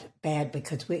that got bad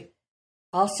because we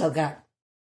also got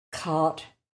caught,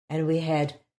 and we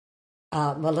had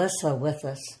Melissa with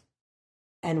us,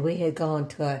 and we had gone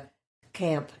to a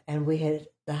camp, and we had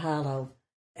the high-low,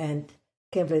 and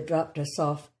Kimberly dropped us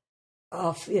off,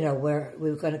 where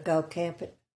we were going to go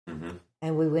camping. Mm-hmm.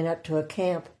 And we went up to a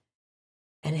camp,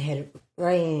 and it had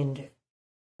rained.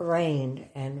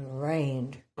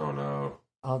 Oh, no.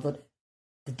 All the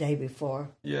day before.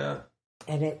 Yeah.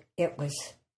 And it was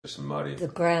just muddy. The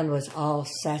ground was all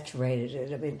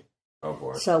saturated. I mean, oh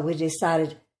boy. So we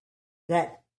decided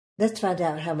that let's find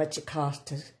out how much it cost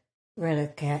to rent a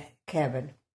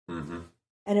cabin. Mm-hmm.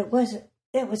 And it was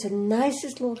the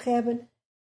nicest little cabin.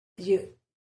 You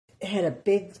had a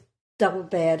big double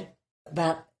bed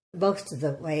about most of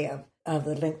the way of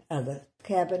the length of the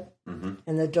cabin, mm-hmm.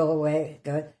 and the doorway.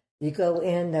 You go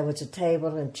in, there was a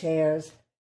table and chairs,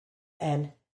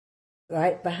 and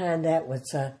right behind that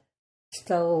was a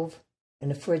stove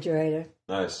and a refrigerator.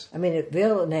 Nice. I mean, it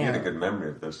built now. You had a good memory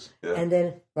of this. Yeah. And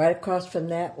then right across from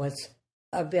that was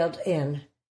a built-in,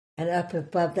 and up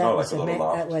above that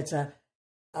was a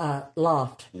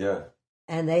loft. Yeah.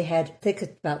 And they had, I think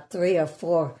it's about 3 or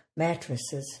 4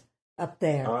 mattresses up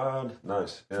there.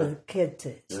 Nice. Yeah. For the kid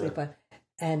to sleep on.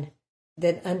 And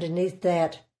then underneath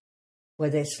that, where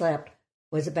they slept,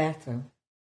 was a bathroom.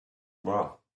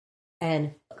 Wow.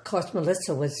 And, of course,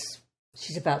 Melissa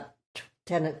she's about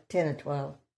 10 or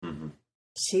 12. Mm-hmm.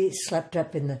 She slept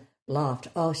up in the loft.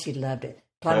 Oh, she loved it.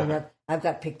 Climbing up. I've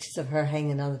got pictures of her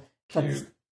hanging on the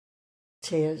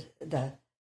chairs, the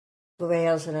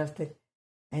rails and everything.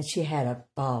 And she had a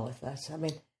ball with us. I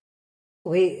mean,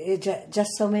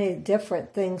 just so many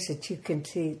different things that you can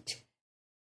teach.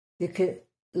 You can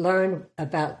learn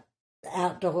about the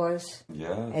outdoors.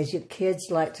 Yeah. As your kids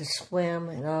like to swim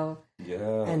and all.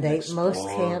 Yeah. And most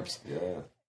camps. Yeah.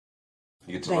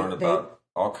 You get to learn about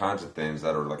all kinds of things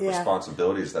that are like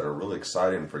responsibilities that are really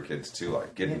exciting for kids too,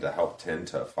 like getting to help tend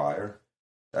to a fire.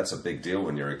 That's a big deal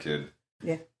when you're a kid.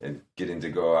 Yeah. And getting to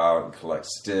go out and collect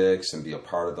sticks and be a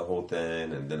part of the whole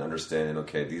thing, and then understanding,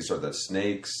 okay, these are the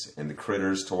snakes and the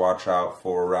critters to watch out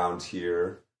for around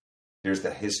here. Here's the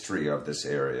history of this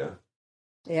area.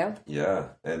 Yeah. Yeah.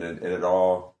 And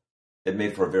it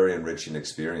made for a very enriching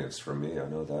experience for me. I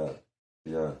know that.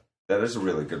 Yeah. That is a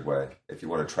really good way. If you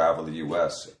want to travel the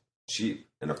U.S. cheap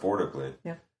and affordably,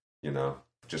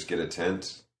 just get a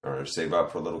tent or save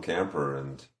up for a little camper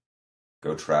and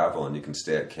go travel, and you can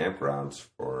stay at campgrounds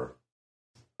for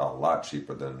a lot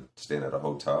cheaper than staying at a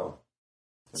hotel.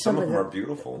 Some of them are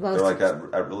beautiful. They're like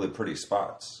at really pretty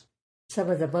spots. Some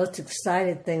of the most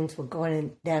exciting things were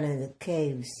going down in the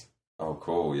caves. Oh,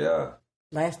 cool, yeah.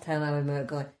 Last time I remember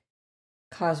going,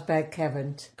 Carlsbad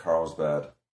Caverns. Carlsbad.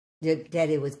 Your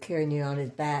daddy was carrying you on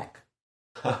his back.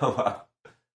 I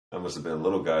must have been a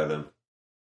little guy then.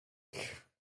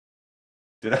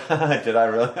 Did I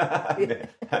really?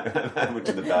 I went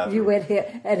to the bathroom. You went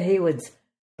here, and he was.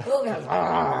 That's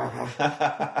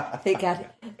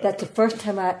the first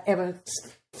time I ever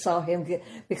saw him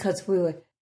because we were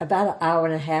about an hour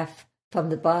and a half from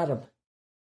the bottom.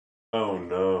 Oh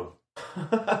no!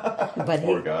 But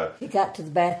poor guy. He got to the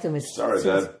bathroom. Sorry,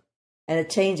 Dad. And a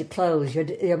change of clothes.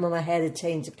 Your mama had a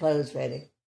change of clothes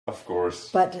ready. Of course.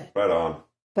 But right on.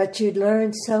 But you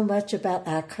learn so much about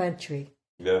our country.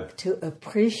 Yeah. To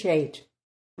appreciate.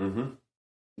 Mm-hmm.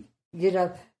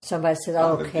 Somebody said,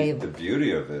 okay. The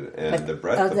beauty of it and the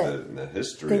breadth of it and the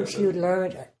history of it. Things you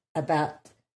learned about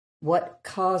what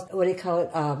caused, what do you call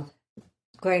it,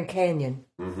 Grand Canyon.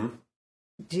 Mm-hmm.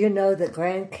 Do you know that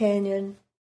Grand Canyon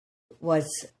was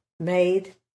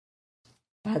made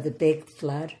by the big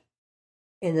flood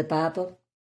in the Bible?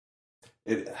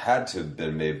 It had to have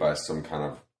been made by some kind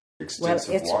of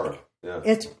extensive water. Yeah.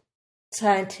 It's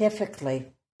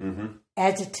scientifically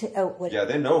Mm-hmm. Yeah,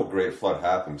 they know Great Flood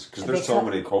happens because there's so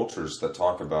many cultures that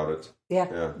talk about it.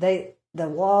 Yeah. The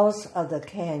walls of the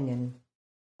canyon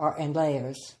are in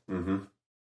layers. Mm-hmm.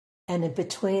 And in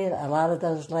between a lot of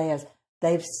those layers,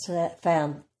 they've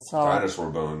found dinosaur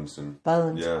bones.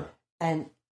 Yeah. And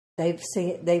they've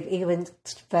even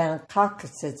found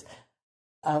carcasses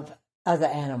of other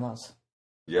animals.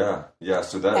 Yeah.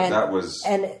 So that was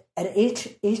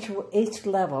each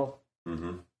level.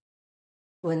 Mm-hmm.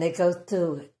 When they go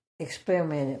through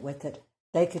experimenting with it,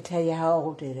 they could tell you how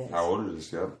old it is. How old it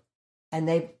is, yeah. And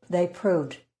they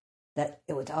proved that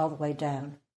it was all the way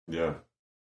down. Yeah.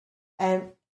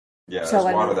 And yeah, so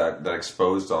there's water that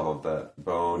exposed all of that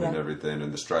bone and everything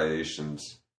and the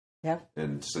striations. Yeah.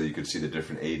 And so you could see the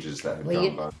different ages that had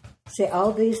gone by. See,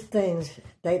 all these things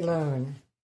they learn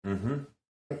mm-hmm.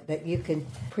 that you can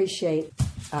appreciate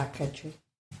our country.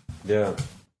 Yeah.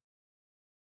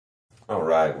 All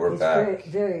right, we're back.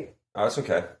 Very. Oh, it's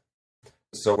okay.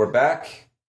 So we're back.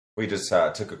 We just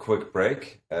took a quick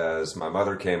break as my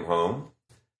mother came home,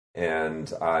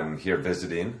 and I'm here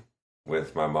visiting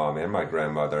with my mom and my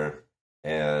grandmother.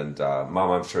 And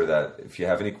Mom, I'm sure that if you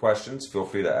have any questions, feel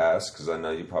free to ask, because I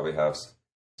know you probably have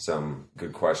some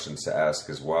good questions to ask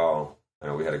as well. I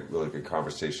know we had a really good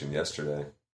conversation yesterday.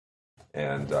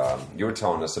 And you were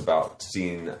telling us about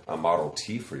seeing a Model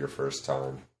T for your first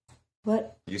time.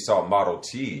 What? You saw a Model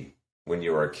T when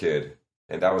you were a kid,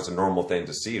 and that was a normal thing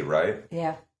to see, right?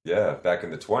 Yeah. Yeah, back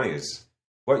in the 20s.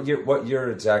 What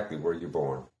year exactly were you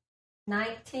born?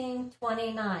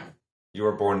 1929. You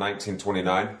were born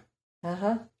 1929?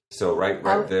 Uh-huh. So right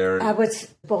there. I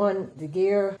was born the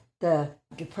year the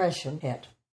Depression hit.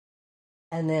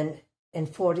 And then in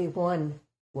 41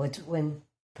 was when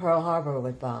Pearl Harbor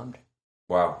was bombed.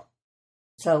 Wow.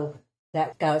 So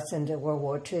that got us into World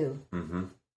War II. Mm-hmm.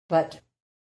 But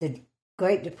the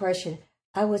Great Depression,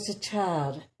 I was a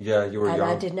child. Yeah, you were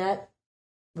young. And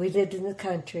we lived in the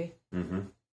country. Mm-hmm.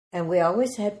 And we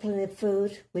always had plenty of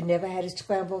food. We never had to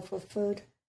scramble for food.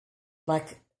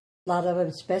 Like a lot of them,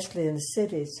 especially in the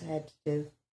cities, had to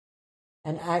do.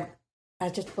 And I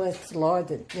just blessed the Lord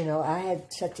that, I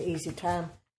had such an easy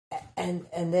time. And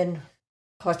then,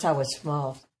 of course, I was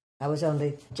small. I was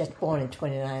only just born in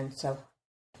 29, so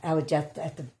I was just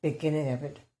at the beginning of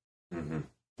it. Mm-hmm.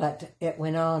 But it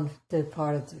went on through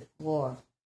part of the war.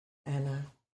 And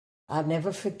I'll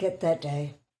never forget that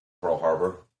day. Pearl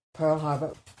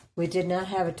Harbor. We did not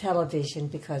have a television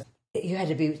because you had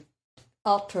to be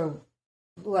ultra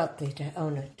wealthy to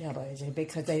own a television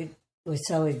because they were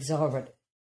so exorbitant.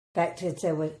 In fact,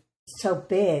 they were so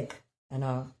big and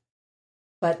all.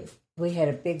 But we had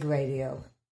a big radio.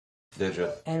 Did you?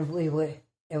 And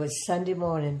it was Sunday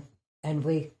morning, and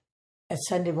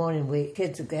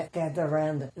kids would gather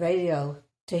around the radio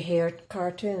to hear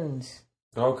cartoons.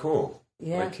 Oh, cool.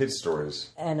 Yeah. Like kids'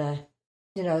 stories. And,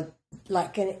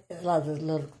 like a lot of the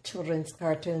little children's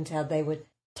cartoons, how they would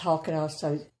talk and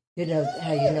also, how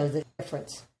the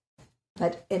difference.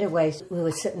 But anyways, we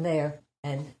were sitting there,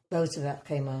 and Roosevelt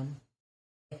came on.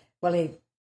 Well,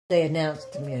 they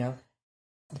announced him,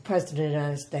 the President of the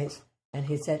United States, and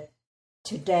he said,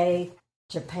 today,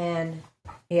 Japan,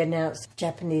 he announced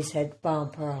Japanese had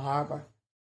bombed Pearl Harbor.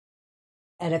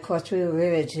 And, of course, we were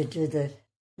ready to do the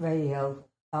radio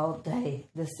all day,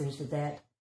 listening to that,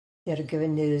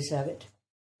 giving news of it.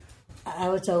 I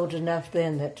was old enough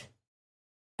then that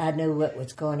I knew what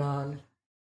was going on.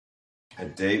 A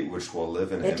date which will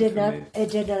live in infamy.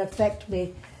 It did not affect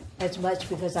me as much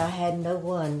because I had no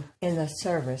one in the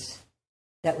service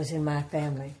that was in my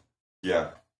family. Yeah.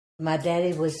 My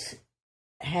daddy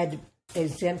had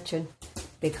exemption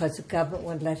because the government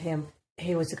wouldn't let him.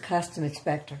 He was a custom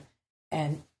inspector,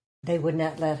 and they would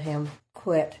not let him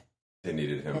quit. They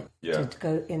needed him, to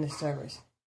go in the service.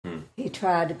 He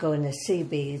tried to go in the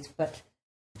Seabees, but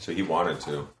so he wanted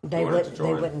to. They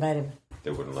wouldn't let him. They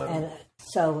wouldn't let him. And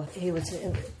so he was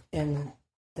in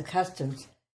the customs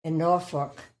in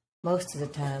Norfolk most of the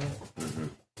time. Mm-hmm.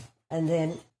 And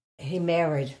then he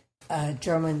married a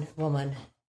German woman,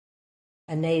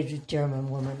 a native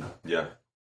German woman. Yeah.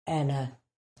 And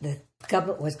the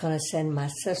government was going to send my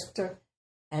sister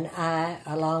and I,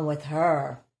 along with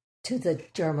her, to the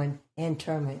German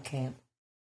internment camp.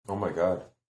 Oh, my God.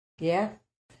 Yeah.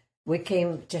 We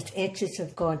came just inches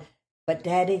of going. But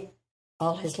Daddy,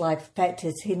 all his life, in fact,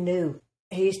 he knew.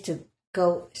 He used to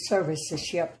go service the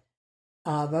ship,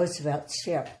 Roosevelt's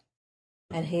ship.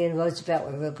 And he and Roosevelt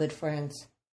were real good friends.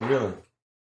 Really?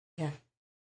 Yeah.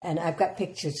 And I've got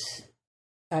pictures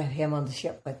of him on the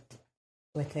ship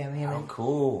with him. Oh,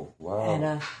 cool. Wow.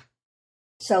 And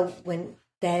so when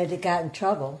Daddy got in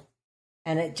trouble,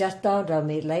 And it just dawned on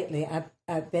me lately,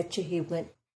 I bet you he went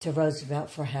to Roosevelt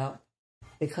for help,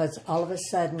 because all of a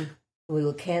sudden we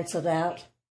were canceled out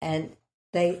and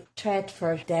they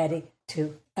transferred Daddy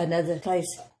to another place.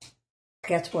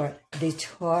 Guess what?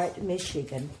 Detroit,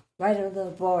 Michigan, right on the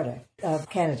border of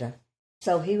Canada.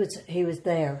 So he was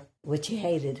there, which he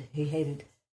hated. He hated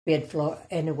being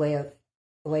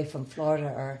away from Florida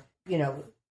or,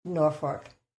 Norfolk.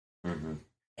 Mm-hmm.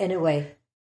 Anyway,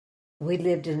 we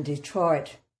lived in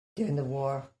Detroit during the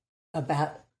war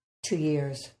about 2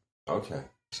 years. Okay.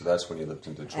 So that's when you lived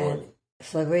in Detroit. And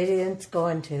Floridians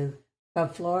going from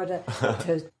Florida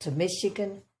to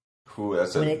Michigan. Ooh,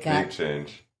 that's a big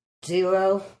change.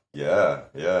 0. Yeah,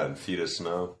 and feet of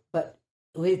snow. But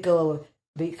we'd go,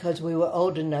 because we were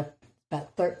old enough,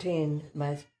 about 13,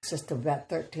 my sister about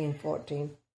 13,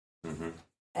 14. Mm-hmm.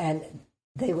 And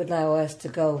they would allow us to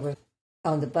go over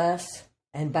on the bus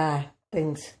and buy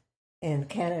things in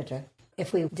Canada.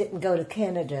 If we didn't go to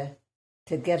Canada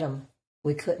to get them,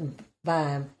 we couldn't buy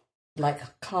them.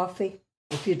 Like coffee,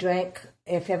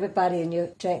 if everybody in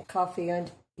you drank coffee,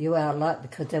 you were out a lot,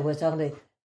 because there was only,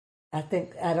 I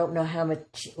don't know how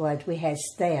much was. We had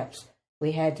stamps.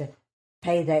 We had to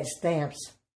pay that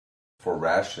stamps. For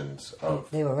rations of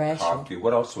they were rationed. Coffee.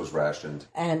 What else was rationed?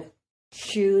 And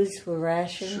shoes were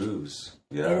rationed. Shoes,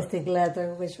 yeah. Anything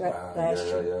leather was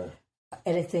rationed. Yeah.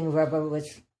 Anything rubber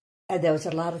was, and there was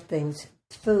a lot of things,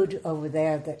 food over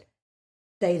there that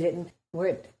they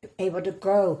weren't able to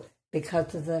grow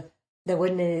because of there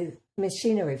wasn't any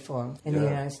machinery for them in the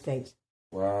United States.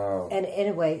 Wow. And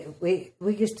anyway, we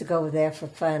used to go over there for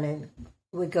fun, and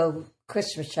we'd go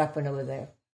Christmas shopping over there.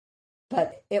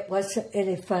 But it wasn't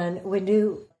any fun. We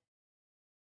knew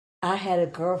I had a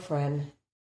girlfriend,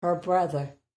 her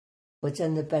brother was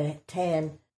in the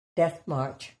Bataan Death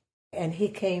March, and he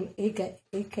came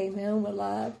home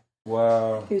alive.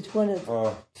 Wow. He was one of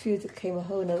the few that came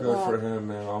home alive. Good for him,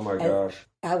 man. Oh my gosh.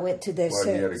 I went to their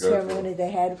ceremony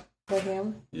they had for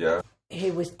him. Yeah.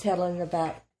 He was telling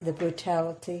about the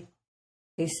brutality.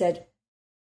 He said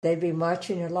they'd be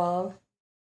marching along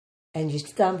and you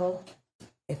stumble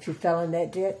if you fell in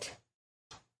that ditch.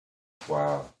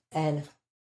 Wow. And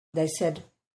they said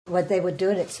what they were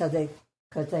doing it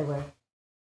because they were,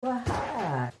 well,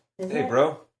 hi. Hey,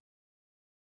 bro.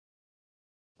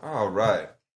 All right.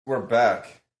 We're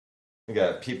back. We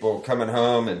got people coming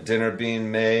home and dinner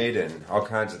being made and all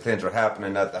kinds of things are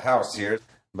happening at the house here.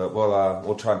 But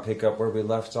we'll try and pick up where we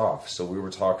left off. So we were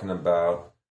talking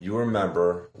about, you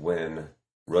remember when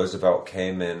Roosevelt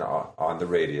came in on the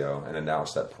radio and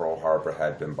announced that Pearl Harbor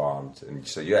had been bombed. And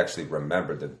so you actually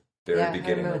remember the very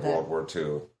beginning of World War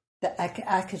II I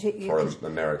could for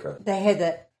America. They had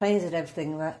the planes and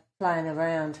everything flying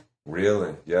around.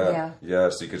 Really? Yeah. Yeah,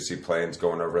 so you could see planes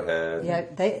going overhead. Yeah,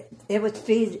 it was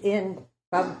feed in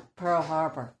from Pearl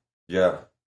Harbor. Yeah.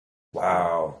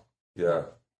 Wow. Yeah.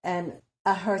 And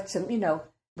I heard some,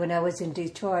 when I was in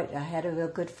Detroit, I had a real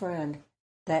good friend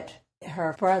that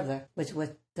her brother was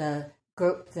with the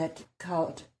group that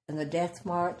called in the Death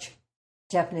March.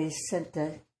 Japanese sent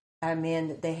our men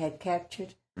that they had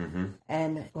captured. Mm-hmm.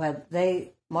 And,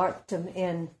 they marched them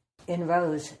in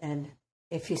rows, and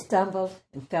if you stumbled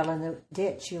and fell in the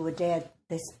ditch, you were dead.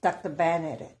 They stuck the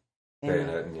bayonet in it.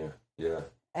 Bayonet in you, yeah.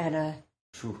 And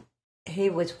he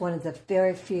was one of the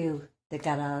very few that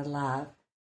got out alive.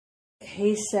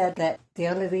 He said that the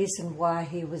only reason why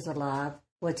he was alive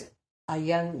was a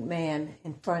young man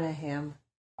in front of him,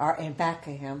 or in back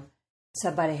of him.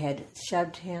 Somebody had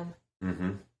shoved him,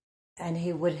 mm-hmm. and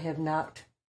he would have knocked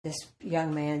this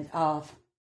young man off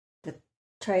the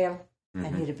trail, mm-hmm.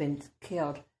 and he'd have been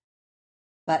killed.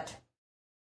 But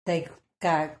the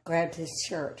guy grabbed his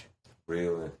shirt.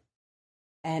 Really?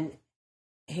 And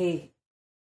he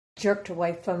jerked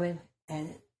away from him,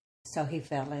 and so he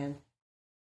fell in.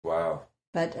 Wow.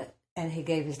 But and he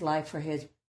gave his life for his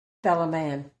fellow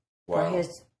man, for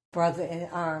his brother in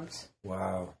arms.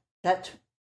 Wow.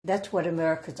 That's what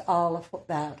America's all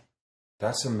about.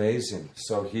 That's amazing.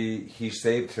 So he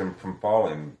saved him from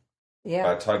falling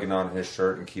by tugging on his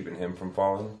shirt and keeping him from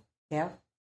falling? Yeah.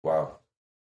 Wow.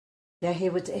 Yeah,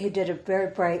 he did a very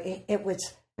brave. It was.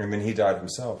 And then he died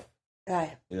himself.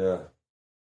 Right. Yeah.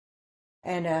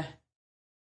 And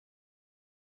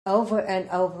over and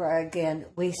over again,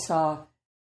 we saw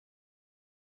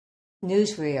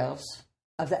newsreels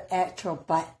of the actual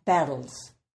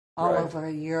battles all over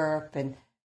Europe and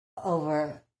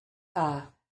over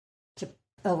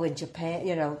in Japan.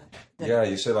 Yeah,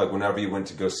 you said like whenever you went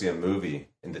to go see a movie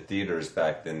in the theaters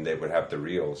back then, they would have the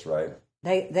reels, right?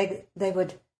 They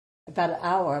would. About an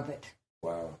hour of it.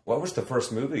 Wow. What was the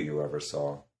first movie you ever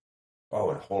saw? Oh,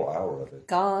 a whole hour of it.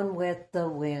 Gone with the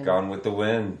Wind. Gone with the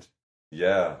Wind.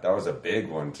 Yeah, that was a big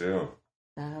one too.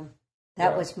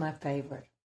 That was my favorite.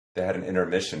 They had an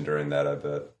intermission during that, I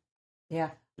bet.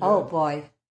 Yeah. Oh boy.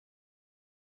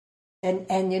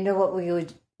 And you know what we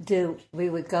would do? We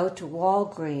would go to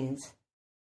Walgreens.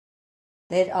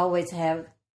 They'd always have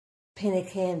penny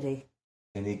candy.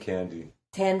 Penny candy.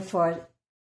 10 for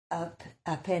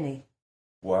a penny.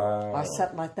 Wow. Or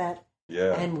something like that.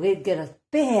 Yeah. And we'd get a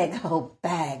big old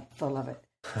bag full of it.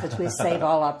 Because we'd save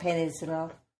all our pennies and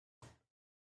all.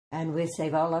 And we'd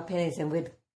save all our pennies and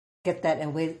we'd get that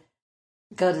and we'd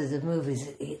go to the movies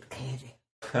and eat candy.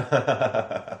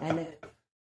 And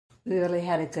we really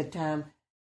had a good time.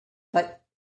 But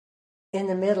in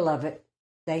the middle of it,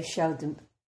 they showed the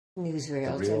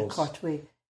newsreels. And of course,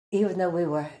 even though we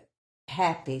were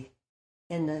happy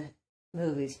in the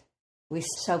movies, we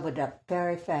sobered up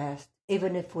very fast,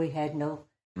 even if we had no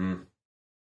parents.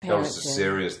 That was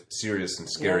a serious and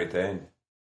scary thing.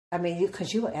 I mean,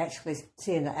 because you were actually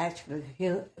seeing the actual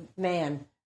man,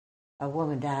 a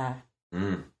woman die.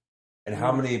 Mm. And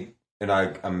how many? And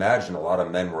I imagine a lot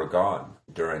of men were gone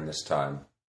during this time.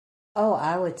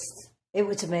 Oh, it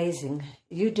was amazing.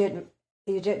 You didn't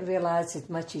realize as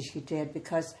much as you did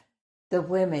because the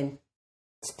women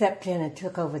stepped in and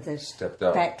took over the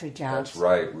factory jobs. That's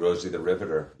right, Rosie the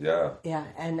Riveter. Yeah. Yeah,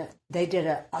 and they did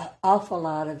an awful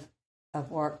lot of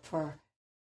work for,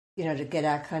 to get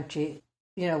our country,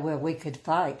 where we could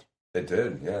fight. They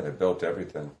did. Yeah, they built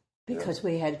everything. Because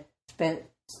we had spent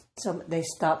they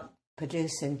stopped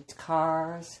producing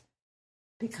cars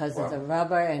because of the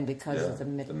rubber and because of the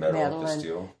metal the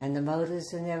steel. And the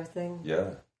motors and everything.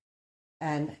 Yeah.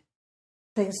 And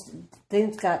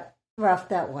things got rough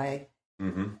that way.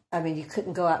 Mm-hmm. I mean, you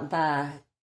couldn't go out and buy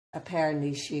a pair of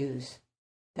new shoes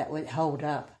that would hold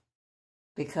up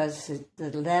because the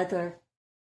leather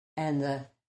and the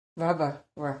rubber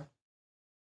were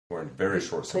in very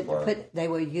short supply. They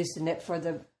were using it for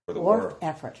the war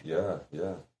effort. Yeah,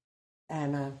 yeah.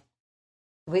 And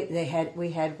we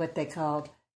had what they called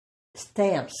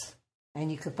stamps,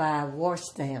 and you could buy war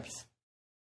stamps.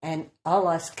 And all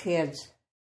us kids,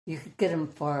 you could get them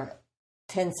for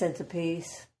 10 cents a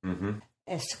piece. Mm-hmm.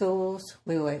 At schools,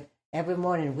 every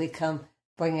morning we'd come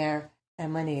bring our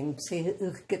money and see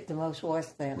who could get the most war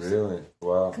stamps. Really?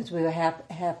 Wow. Because we were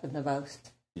having the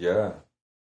most. Yeah.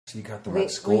 So you got them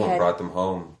at school and brought them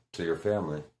home to your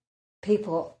family.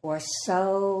 People were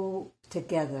so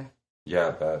together. Yeah,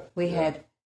 I bet.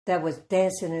 That was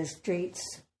dancing in the streets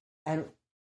and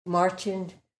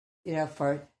marching,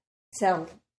 for sell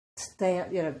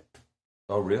stamp,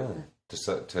 Oh, really?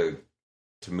 To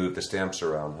move the stamps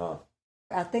around, huh?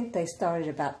 I think they started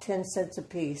about 10 cents a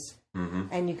piece, mm-hmm.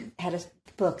 and you had a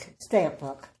stamp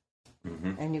book,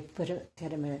 mm-hmm. and you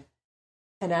get them in it.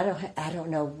 And I don't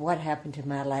know what happened to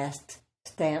my last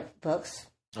stamp books.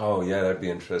 Oh yeah, that'd be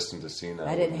interesting to see now.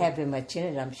 I didn't have very much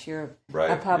in it, I'm sure.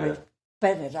 Right. I probably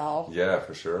spent it all. Yeah,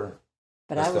 for sure.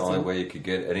 But that's the only way you could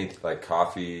get anything like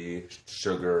coffee,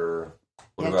 sugar.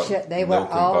 What about they were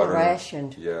all butter?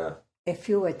 rationed. Yeah. If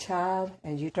you were a child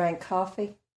and you drank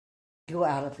coffee, you were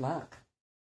out of luck.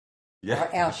 Yeah.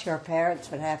 Or else your parents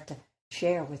would have to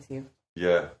share with you.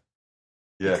 Yeah.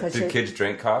 Yeah. Because Did kids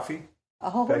drink coffee?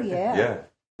 Oh, yeah. Yeah.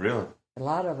 Really? A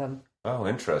lot of them. Oh,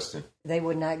 interesting. They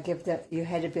would not give you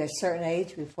had to be a certain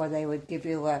age before they would give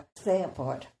you a stamp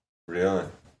for it. Really?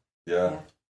 Yeah.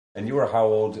 And you were how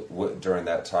old during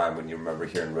that time when you remember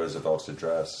hearing Roosevelt's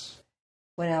address?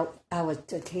 When I was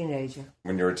a teenager.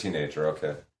 When you were a teenager,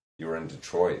 okay. You were in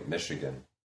Detroit, Michigan,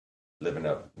 living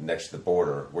up next to the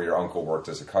border where your uncle worked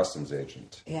as a customs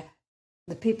agent. Yeah.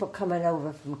 The people coming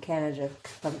over from Canada,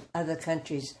 from other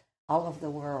countries, all over the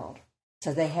world.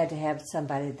 So they had to have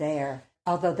somebody there.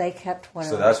 Although they kept one.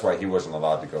 So that's why he wasn't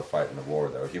allowed to go fight in the war,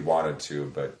 though. He wanted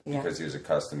to, but because he was a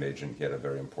custom agent, he had a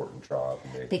very important job,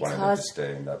 and they wanted him to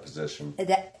stay in that position.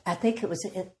 I think it was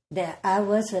that I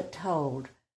wasn't told,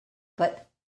 but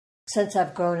since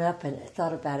I've grown up and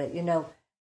thought about it,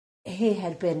 he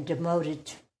had been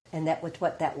demoted, and that was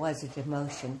what that was, a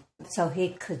demotion. So he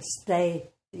could stay.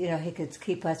 He could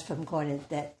keep us from going to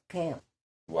that camp.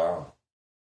 Wow.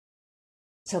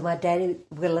 So my daddy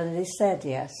willingly said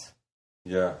yes.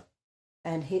 Yeah.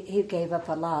 And he gave up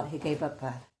a lot. He gave up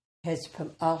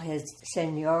all his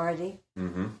seniority,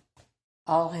 mm-hmm.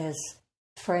 all his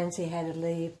friends he had to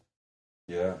leave.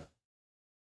 Yeah.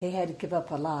 He had to give up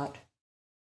a lot.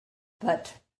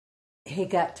 But he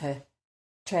got to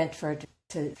transfer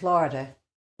to Florida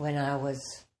when I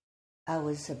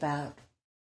was about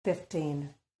 15.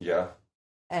 Yeah.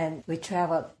 And we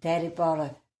traveled. Daddy bought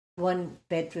a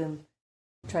 1-bedroom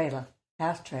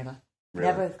house trailer.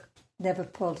 Really? never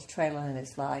pulled a trailer in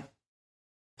his life.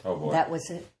 Oh boy. That was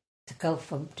it, to go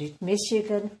from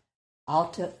Michigan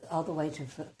all the way to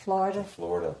Florida.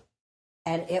 Florida.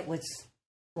 And it was,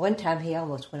 one time he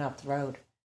almost went off the road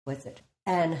with it.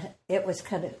 And it was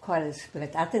kind of quite an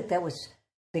experience. I think that was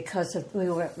because we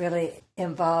weren't really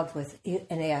involved with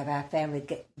any of our family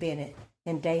being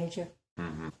in danger.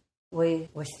 Mm-hmm. We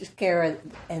were scared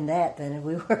in that than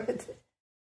we were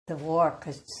the war,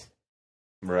 because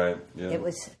Right. Yeah. it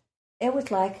was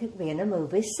like being a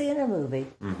movie, seeing a movie.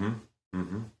 Mm-hmm.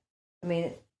 Mm-hmm. I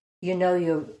mean,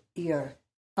 your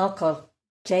Uncle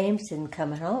James isn't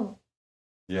coming home.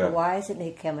 Yeah. Why isn't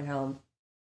he coming home?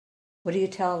 What do you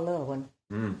tell a little one?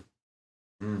 Mm.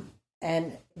 Mm.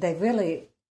 And they really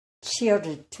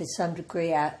shielded to some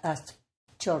degree us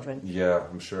children. Yeah,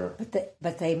 I'm sure.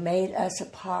 But they made us a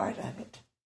part of it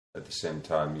At the same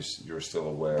time, you were still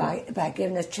aware. by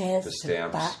giving us a chance The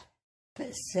stamps.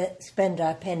 to spend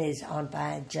our pennies on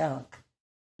buying junk.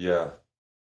 Yeah.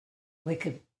 We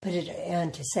could put it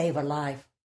in to save a life.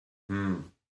 Mm.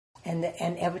 And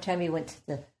every time you went to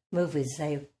the movies,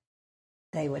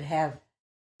 they would have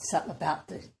something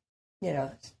about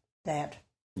that.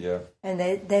 Yeah. And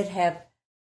they'd have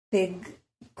big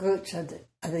groups of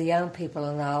the young people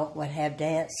and all would have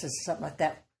dances, something like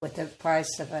that, with the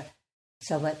price of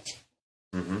so much.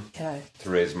 Mm-hmm. You know, To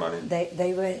raise money.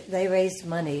 they raised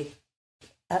money,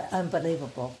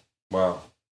 unbelievable. Wow.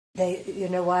 You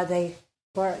know why they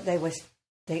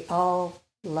all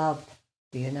loved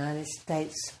the United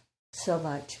States so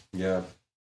much, Yeah.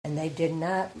 and they did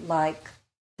not like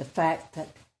the fact that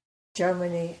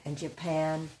Germany and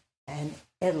Japan and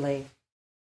Italy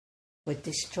were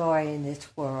destroying this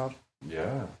world,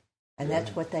 Yeah. and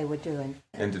that's what they were doing.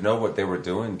 And to know what they were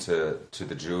doing to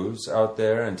the Jews out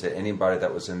there and to anybody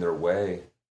that was in their way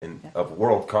of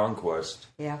world conquest.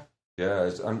 Yeah, Yeah,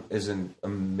 it's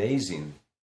amazing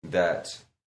that,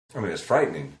 I mean, it's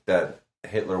frightening that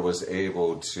Hitler was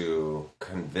able to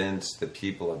convince the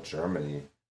people of Germany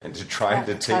and to try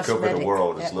to take over the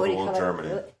world as what do you little old call Germany.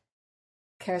 it?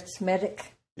 Charismatic.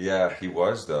 Yeah, he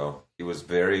was, though. He was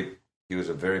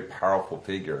a very powerful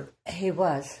figure. He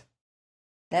was.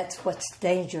 That's what's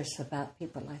dangerous about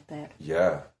people like that.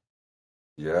 Yeah.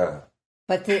 Yeah.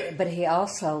 But he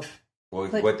also Well,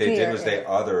 put what they did fear was they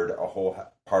othered a whole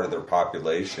part of their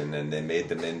population and they made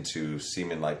them into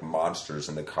seeming like monsters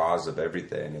and the cause of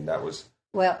everything. And that was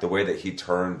the way that he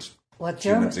turned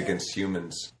humans against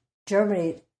humans.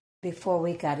 Germany, before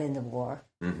we got in the war,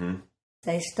 Mm-hmm.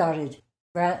 they started.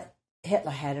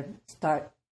 Hitler had them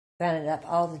start rounding up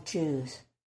all the Jews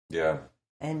Yeah.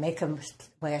 and make them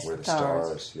wear the stars.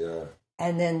 stars, yeah.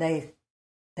 And then they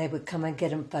would come and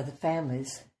get them for the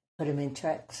families, put them in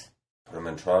trucks. Put them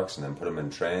in trucks and then put them in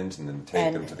trains and then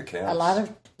take them to the camps. A lot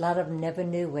of them never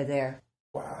knew were there.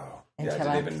 Wow. Until I didn't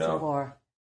after even the know. war.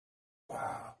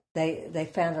 Wow. They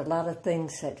found a lot of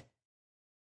things that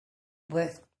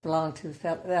belonged to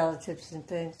relatives and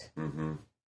things. Mm-hmm.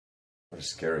 What a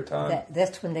scary time.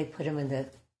 That's when they put them in the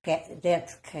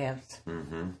death camps.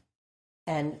 Mm-hmm.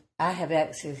 And I have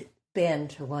actually been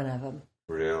to one of them.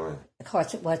 Really? Of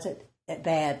course, it wasn't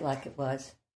bad like it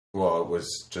was. Well, it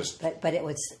was just... But it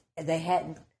was, they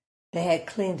had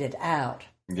cleaned it out.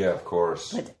 Yeah, of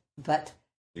course. But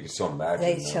you can still imagine.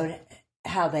 they showed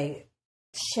how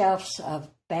shelves of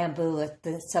bamboo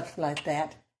and stuff like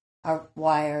that, or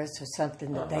wires or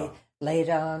something that they laid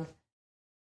on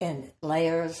in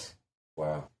layers.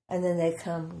 Wow. And then they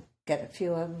come get a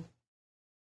few of them.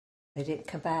 They didn't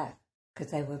come back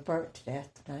because they were burnt to death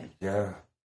tonight. Yeah.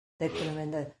 They put them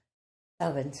in the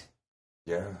ovens.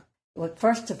 Yeah. Well,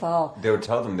 first of all, they would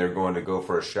tell them they're going to go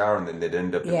for a shower, and then they'd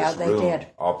end up in this room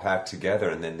all packed together,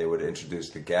 and then they would introduce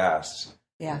the gas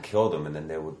and kill them, and then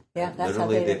they would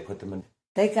literally they'd put them in.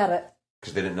 They got it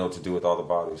because they didn't know what to do with all the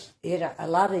bodies. You know, a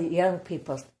lot of young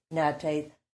people nowadays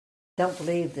don't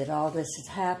believe that all this has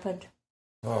happened.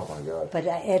 Oh my God! But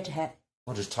it had.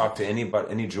 Well, just talk to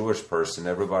any Jewish person.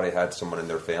 Everybody had someone in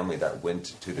their family that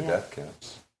went to the death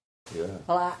camps. Yeah.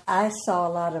 Well, I saw a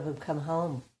lot of them come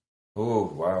home. Oh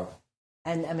wow!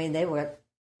 And I mean, they were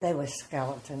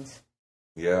skeletons.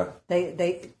 Yeah.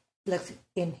 They looked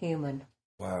inhuman.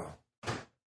 Wow.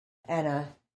 And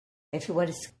if you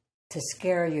want to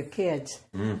scare your kids,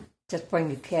 just bring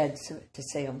your kids to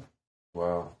see them.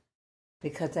 Wow.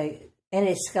 Because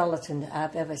any skeleton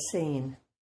I've ever seen,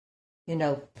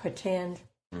 pretend,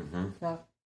 no,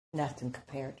 nothing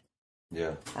compared.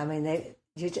 Yeah. I mean,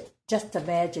 you just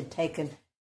imagine taking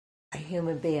a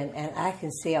human being, and I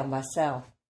can see on myself,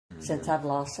 since I've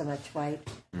lost so much weight,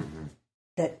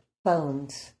 that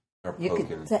bones. You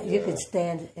could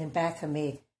stand in back of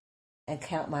me and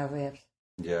count my ribs.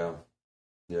 Yeah.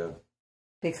 Yeah.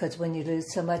 Because when you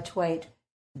lose so much weight,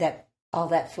 that all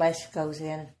that flesh goes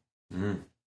in,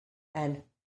 and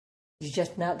you're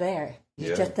just not there.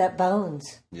 You're just that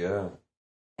bones. Yeah.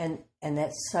 And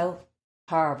that's so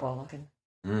horrible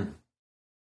looking.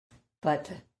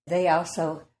 But they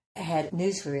also had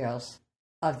newsreels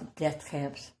of death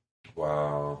camps.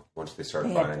 Wow. Once they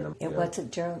started finding them. It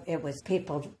wasn't German. It was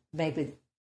people, maybe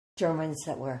Germans,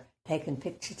 that were taking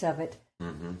pictures of it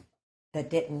that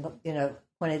didn't,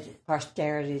 wanted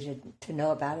posterity to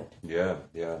know about it. Yeah,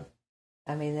 yeah.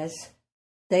 I mean,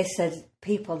 they said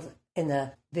people in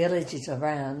the villages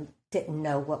around didn't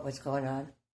know what was going on.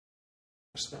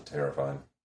 It's not terrifying.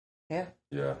 Yeah.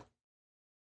 Yeah.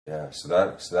 Yeah. So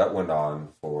that went on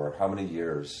for how many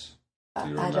years? Do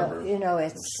you remember? I don't,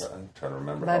 it's... I'm trying to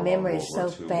remember. My how memory long is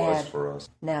World so War II bad was for us.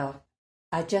 now.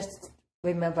 I just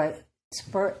remember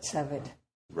spurts of it.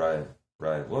 Right,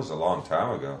 right. Well, it was a long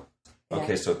time ago. Yeah.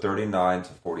 Okay, so 39 to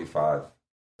 45.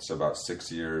 So about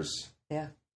 6 years. Yeah.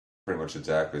 Pretty much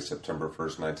exactly. September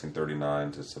 1st,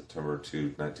 1939 to September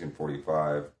 2,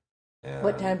 1945. And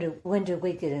when did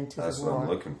we get into the war? that's what I'm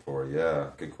looking for. Yeah,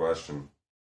 good question.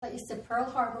 But you said Pearl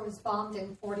Harbor was bombed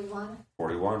in 41?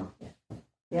 41. Yeah,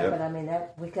 Yep. but I mean,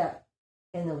 we got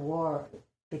in the war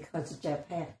because of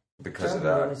Japan. Because Germany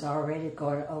of that. was already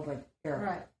going over Europe.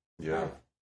 Right. Yeah.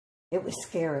 It was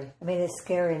scary. I mean, it's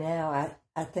scary now.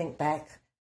 I think back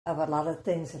of a lot of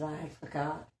things that I had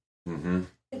forgot. Mm-hmm.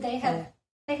 Did they have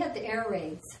the air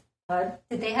raids?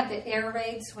 Did they have the air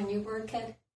raids when you were a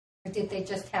kid? Or did they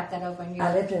just have that over in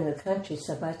Europe? I lived in the country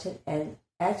so much, and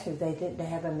actually they didn't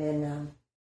have them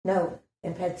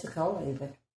in Pensacola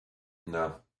even.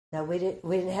 No. No, we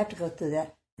didn't have to go through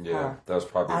that. Yeah, that was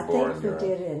probably I more think in we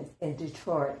Europe. did in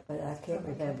Detroit, but I can't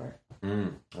remember.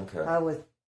 Okay.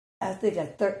 I think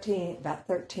at about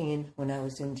 13 when I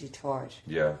was in Detroit.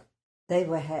 Yeah. They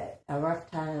had a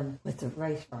rough time with the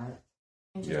race riots.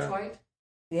 In Detroit?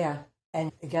 Yeah,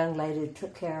 and a young lady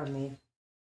took care of me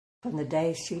from the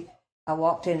day I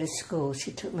walked into school.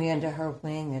 She took me under her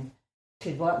wing, and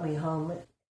she'd walk me home,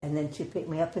 and then she'd pick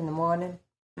me up in the morning.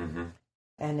 Mm-hmm.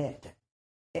 And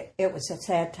it was a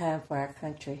sad time for our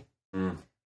country.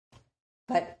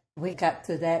 But we got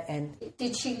through that, and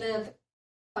Did she live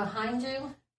behind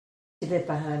you she lived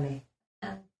behind me.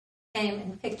 and came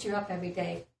and picked you up every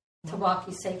day to walk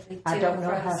you safely to I don't and know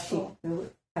from how school?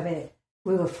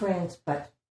 we were friends,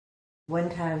 but one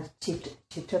time she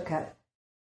took out,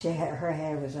 her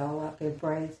hair was all up in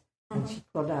braids, and she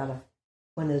pulled out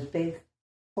one of those big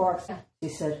forks. Yeah. She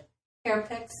said, Hair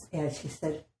picks? yeah, she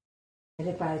said,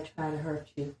 anybody try to hurt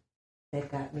you, they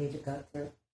got me to go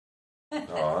through.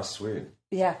 Oh, that's sweet.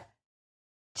 Yeah,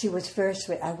 she was very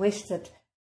sweet. I wish that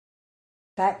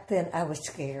back then I was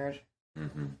scared.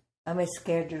 Mm-hmm. I was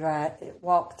scared to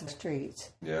walk the streets.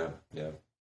 Yeah, yeah.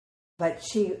 But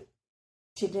she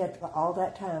did all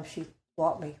that time. She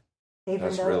walked me, even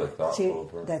That's though really thoughtful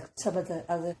of her. some of the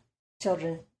other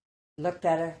children looked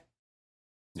at her.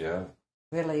 Yeah.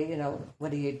 Really,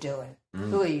 what are you doing?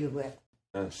 Who are you with?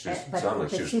 And she But sounded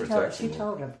like she was she protecting you.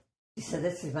 told him. She said,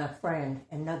 "This is my friend,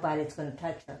 and nobody's going to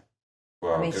touch her."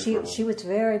 Wow, I mean, good for her. she was a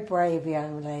very brave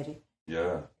young lady.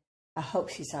 Yeah, I hope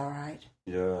she's all right.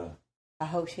 yeah. I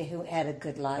hope she had a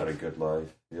good life. Had a good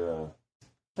life. Yeah,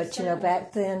 But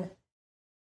back then,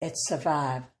 it's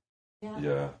survive.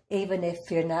 yeah. Even if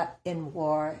you're not in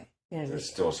war, There's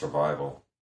still survival.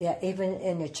 yeah, even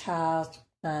in your child's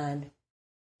mind,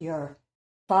 your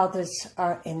fathers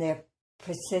aren't in their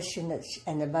position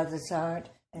and the mothers aren't.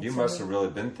 And You so must have really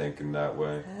been thinking that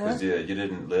way. Because, you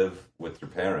didn't live with your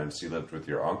parents. You lived with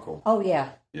your uncle. Oh,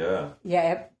 yeah. Yeah.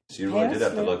 Yeah. So you really did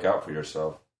have to Parents look out for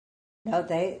yourself. No,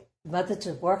 mothers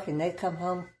were working. They'd come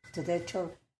home to their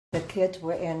children. The kids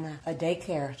were in a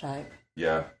daycare type.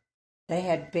 Yeah. They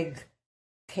had big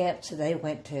camps that they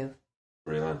went to.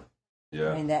 Really? Yeah.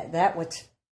 I mean, that was,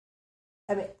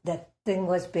 that thing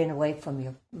was being away from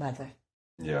your mother.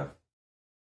 Yeah.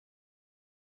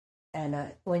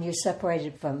 And when you're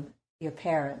separated from your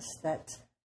parents, that's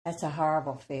a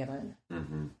horrible feeling.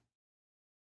 Mm-hmm.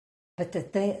 But the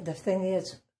thing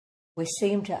is, we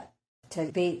seem to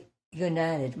be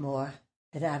united more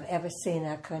than I've ever seen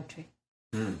our country.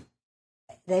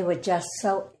 They were just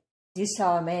so. You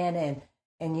saw a man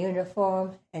in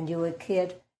uniform, and you were a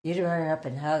kid, you'd run up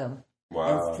and hug him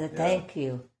Wow. and say thank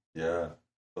you. Yeah.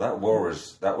 Well,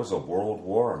 that was a world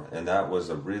war, and that was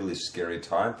a really scary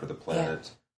time for the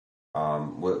planet.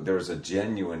 There was a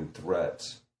genuine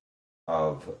threat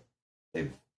of a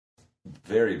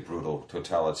very brutal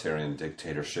totalitarian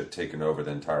dictatorship taking over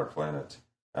the entire planet.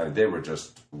 I mean, they were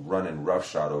just running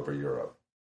roughshod over Europe,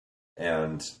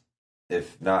 and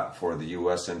if not for the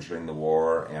U.S. entering the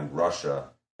war and Russia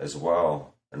as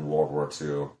well in World War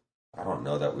II, I don't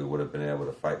know that we would have been able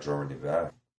to fight Germany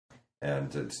back.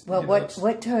 And it's Well, you know,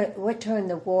 what turned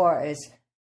the war is,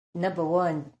 number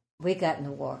one, we got in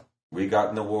the war. we got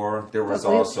in the war. There was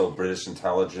also British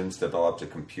intelligence developed a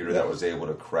computer that was able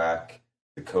to crack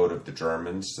the code of the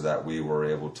Germans, so that we were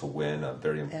able to win a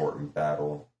very important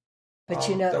battle. But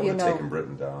that would have taken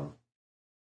Britain down.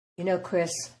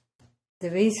 Chris, the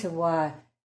reason why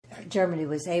Germany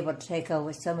was able to take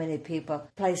over so many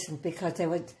places, because there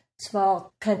were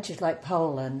small countries like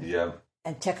Poland Yeah.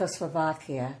 and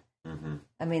Czechoslovakia. Mm-hmm.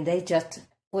 I mean,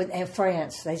 and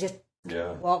France, they just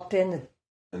Yeah. walked in.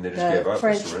 And they just The gave up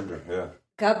French- and surrendered. Yeah.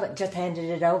 Government just handed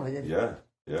it over. Yeah.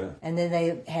 Yeah. And then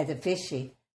they had the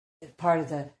Vichy. Part of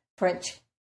the French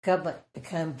government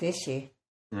become Vichy,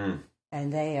 Mm.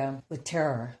 and they with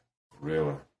terror.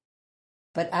 Really.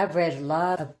 But I've read a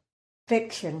lot of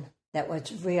fiction that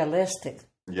was realistic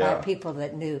Yeah. by people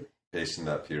that knew, Based in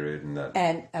that period and that.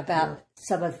 and about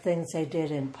some of the things they did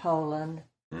in Poland,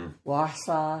 Mm.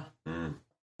 Warsaw. Mm.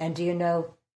 And do you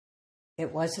know,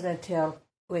 it wasn't until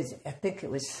I think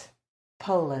it was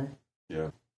Poland,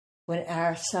 Yeah. when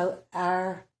our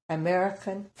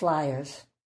American flyers,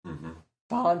 Mm-hmm.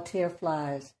 volunteer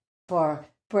flyers for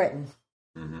Britain,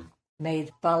 Mm-hmm.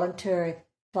 made voluntary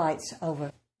flights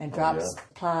over and dropped yeah.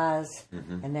 supplies,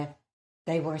 Mm-hmm. and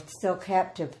they were still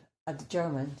captive of the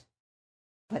Germans.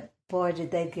 But boy,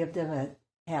 did they give them a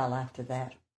hell after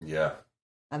that. Yeah.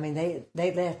 I mean, they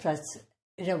left us.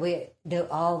 We knew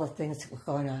all the things that were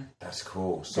going on. That's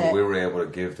cool. So That- we were able to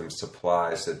give them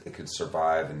supplies that they could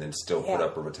survive and then still put Yeah.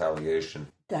 up a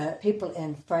retaliation. The people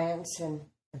in France and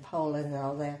Poland and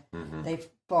all that, Mm-hmm. they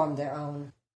formed their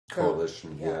own group.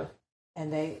 Coalition. Yeah.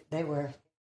 And they were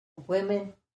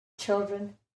women,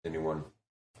 children,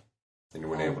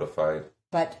 Anyone Oh. able to fight.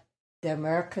 but the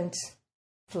Americans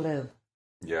flew.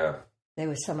 Yeah. They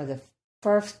were some of the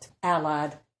first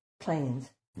Allied planes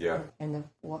Yeah. in the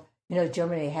war.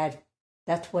 Germany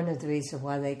that's one of the reasons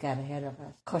why they got ahead of us.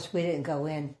 Of course, we didn't go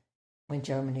in when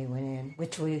Germany went in,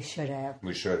 which we should have.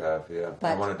 We should have, yeah. I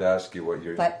But- wanted to ask you what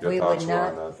your But we thoughts would were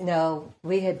on not. that. No,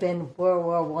 we had been World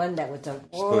War One. That was a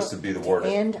war Supposed to be the war to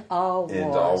end all wars.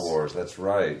 end all wars. That's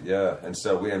right, yeah. And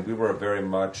so we were a very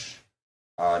much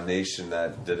a nation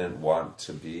that didn't want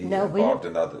to be No, we- involved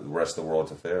in the rest of the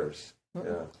world's affairs.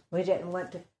 Yeah. We didn't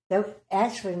want to.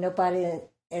 Actually, nobody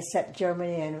except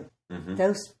Germany and Mm-hmm.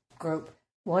 those group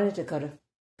wanted to go to.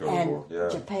 Go to and war. Yeah.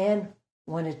 Japan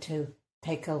wanted to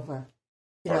take over.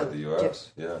 Part of the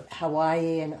U.S. Yeah.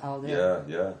 Hawaii and all that. Yeah.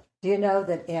 Yeah. Do you know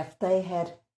that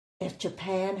if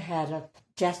Japan had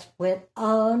just went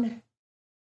on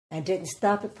and didn't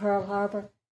stop at Pearl Harbor,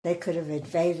 they could have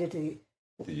invaded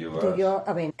The U.S. New York.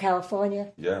 I mean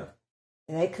California. Yeah.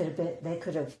 And they could have been. They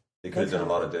could have done a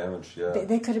lot of damage. Yeah.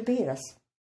 They could have beat us.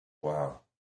 Wow.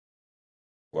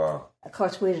 Wow. Of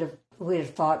course, we'd have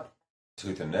fought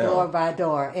Tooth and door nail. by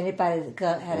door. Anybody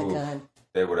that had a Oof. gun.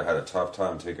 They would have had a tough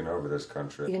time taking over this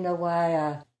country. You know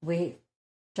why we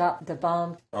dropped the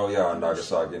bomb? Oh yeah, on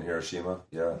Nagasaki and Hiroshima.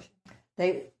 Yeah.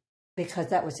 Because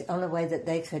that was the only way that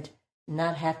they could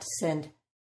not have to send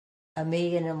 1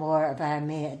 million or more of our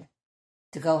men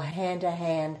to go hand to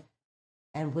hand,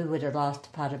 and we would have lost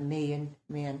about 1 million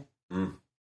men. Mm.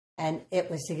 And it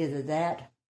was either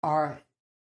that or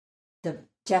the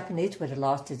Japanese would have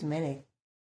lost as many.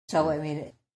 So I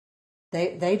mean,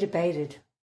 they debated.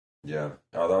 Yeah.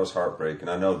 Oh, that was heartbreaking.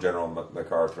 I know General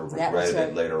MacArthur That was regretted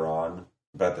it later on,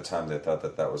 but at the time they thought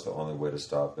that was the only way to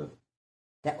stop it.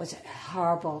 That was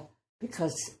horrible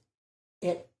because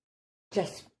it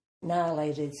just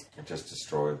annihilated It just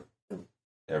destroyed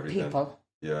everything. people,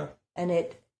 Yeah. and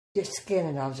your skin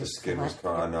and all The just skin was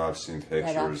gone. I know. I've seen right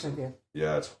off pictures. of you.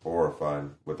 Yeah, it's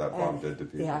horrifying what that bomb And- did to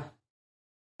people. Yeah,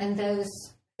 And those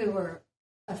who were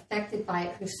affected by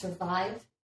it, who survived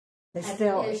they Had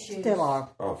still issues. are.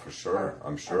 Oh, for sure.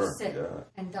 I'm sure. are sick Yeah.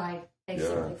 and died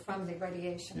basically from the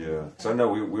radiation. Yeah. So I know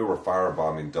we were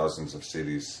firebombing dozens of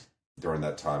cities during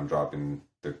that time, dropping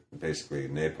basically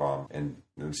napalm, and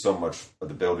so much of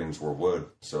the buildings were wood,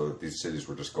 so these cities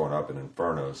were just going up in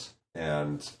infernos.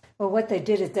 And Well, what they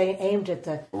did is they aimed at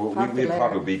the we had popular.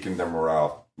 probably weakened their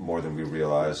morale more than we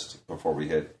realized before we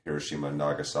hit Hiroshima and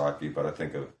Nagasaki. But I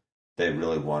think they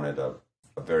really wanted a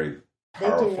very They did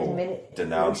powerful admit it.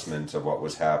 denouncement of what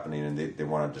was happening, and they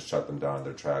wanted to shut them down in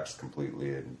their tracks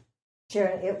completely, and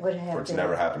Sharon, it would have for it to been.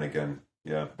 never happen again.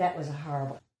 Yeah. That was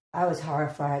horrible. I was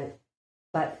horrified.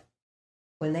 But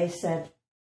when they said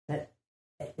that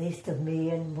at least 1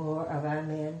 million more of our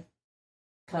men,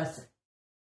 plus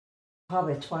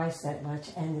probably twice that much,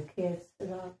 and the kids,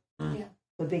 Mm. Yeah.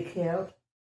 would be killed.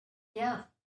 Yeah,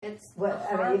 it's Well,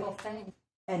 a horrible thing.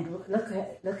 And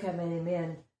look how many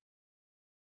men,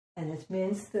 and there's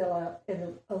men still out in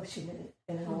the ocean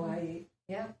in Hawaii.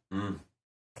 Yeah. Mm.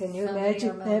 Can you So many imagine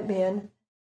are that men.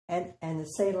 men and the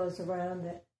sailors around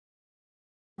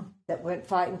that went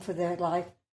fighting for their life,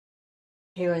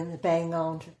 hearing the bang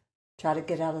on to try to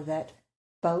get out of that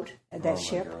boat, that Oh, my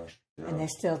ship, gosh. Yeah. and they're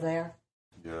still there.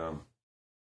 Yeah.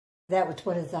 That was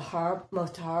one of the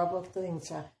most horrible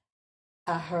things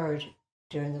I heard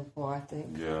during the war, I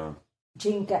think. Yeah.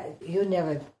 Gene you've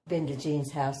never been to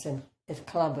Gene's house in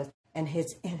Columbus, and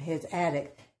in his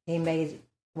attic, he made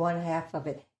one half of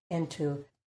it into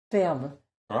film.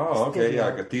 Oh, okay. Studio. Yeah,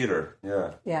 like a theater.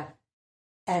 Yeah. Yeah,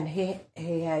 and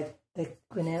they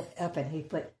went up and he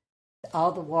put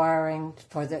all the wiring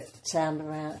for the sound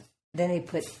around. Then he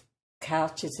put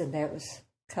couches in there. It was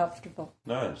comfortable.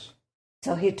 Nice.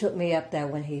 So he took me up there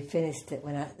when he finished it.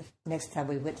 The next time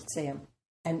we went to see him,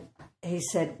 and he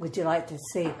said, "Would you like to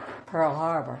see Pearl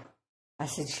Harbor?" I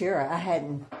said, "Sure." I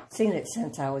hadn't seen it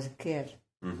since I was a kid.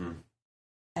 Mm-hmm.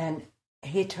 And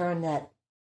he turned that,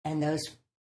 and those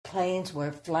planes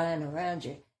were flying around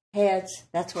your heads.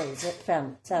 That's what it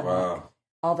sounded like. Wow.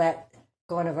 All that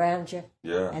going around you,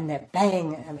 Yeah. and that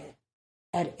bang. I mean,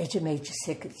 it just made you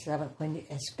sick at stomach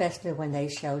especially when they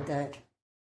showed that,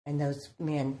 and those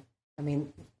men. I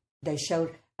mean, they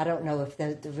showed. I don't know if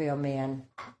they're the real men.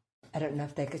 I don't know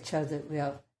if they could show the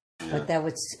real, but that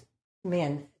was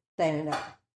men standing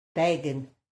up begging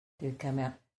to come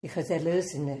out because they're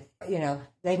losing it. You know,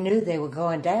 they knew they were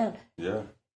going down. Yeah.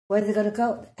 Where are they going to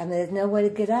go? I mean, there's no way to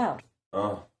get out.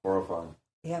 Oh, horrifying.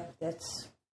 Yep, that's.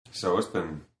 So it's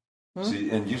been, see,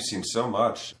 and you've seen so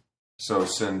much. So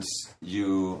since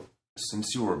you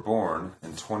were born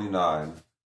in 29,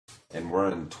 and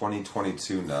we're in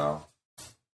 2022 now,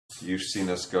 you've seen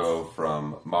us go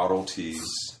from Model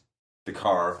Ts,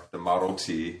 the Model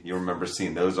T. You remember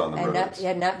seeing those on the roads.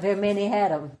 Not very many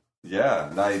had them.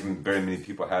 Yeah, not even very many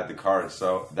people had the car.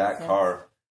 So that car,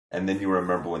 and then you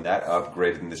remember when that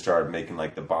upgraded and they started making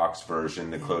like the box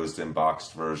version, the closed-in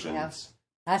boxed versions.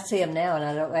 Yeah. I see them now and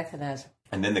I don't recognize them.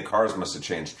 And then the cars must have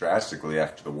changed drastically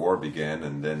after the war began,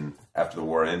 and then after the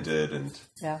war ended, and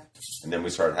then we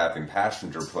started having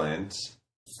passenger planes.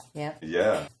 Yeah.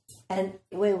 Yeah. And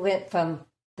we went from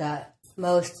the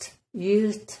most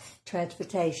used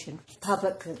transportation,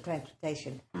 public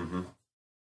transportation,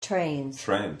 trains,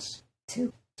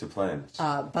 to planes,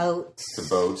 boats, to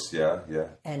boats. Yeah, yeah,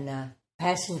 and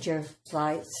passenger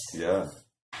flights, yeah,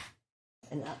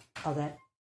 and all that.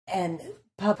 And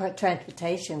public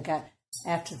transportation got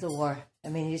after the war. I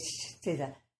mean, you see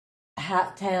that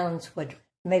towns would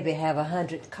maybe have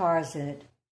 100 cars in it,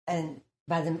 and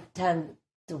by the time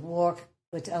the war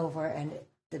was over and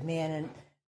the men and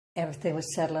everything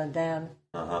was settling down,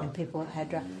 and people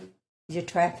had your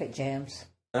traffic jams.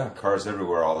 Yeah, cars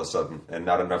everywhere all of a sudden, and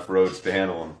not enough roads to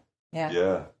handle them. Yeah.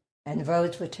 Yeah. And the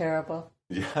roads were terrible.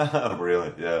 Yeah,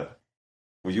 really, yeah.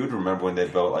 Well, you would remember when they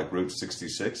built like Route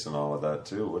 66 and all of that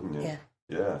too, wouldn't you? Yeah.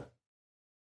 Yeah.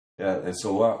 Yeah, and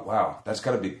so, wow, that's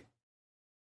got to be...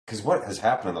 Because what has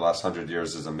happened in the last 100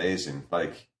 years is amazing.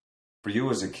 Like, for you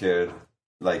as a kid,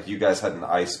 like, you guys had an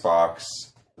ice box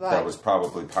that was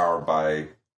probably powered by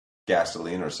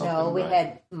gasoline or something. No, we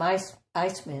had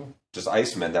icemen. Just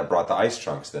icemen that brought the ice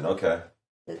chunks then, okay.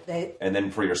 And then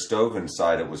for your stove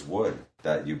inside, it was wood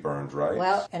that you burned, right?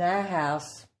 Well, in our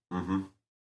house,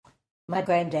 my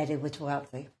granddaddy was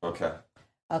wealthy. Okay.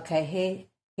 Okay,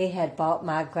 he had bought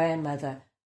my grandmother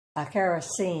a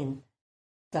kerosene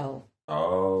stove.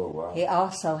 Oh, wow. He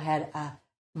also had a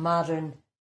modern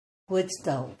wood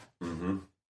stove.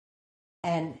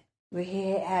 And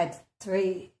he had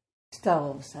 3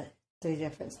 stoves, 3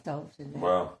 different stoves in there.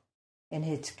 Wow.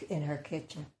 In her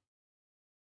kitchen.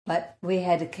 But we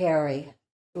had to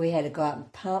go out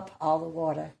and pump all the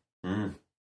water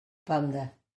from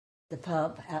the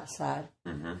pump outside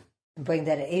and bring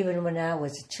that in. Even when I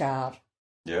was a child.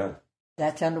 Yeah.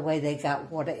 That's the only way they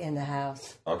got water in the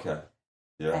house. Okay.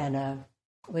 Yeah. And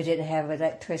we didn't have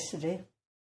electricity.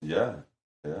 Yeah.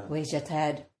 Yeah. We just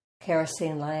had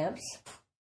kerosene lamps.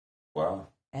 Wow.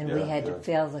 And we had to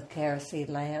fill the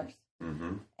kerosene lamps.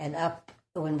 And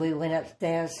when we went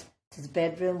upstairs to the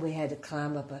bedroom, we had to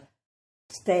climb up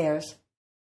stairs.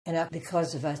 And up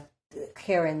because of us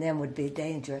carrying them would be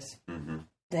dangerous.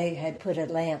 They had put a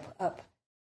lamp up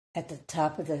at the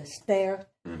top of the stair.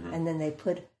 And then they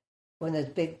put one of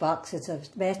those big boxes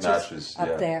of matches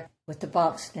up there with the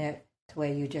box in it to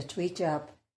where you just reach up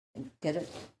and get a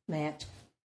match,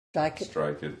 strike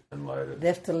it and light it.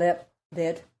 Lift the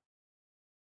lid,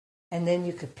 and then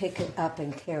you could pick it up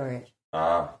and carry it.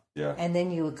 Ah, yeah. And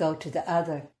then you would go to the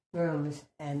other rooms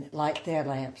and light their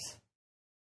lamps.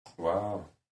 Wow.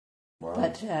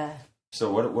 But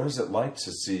So what is it like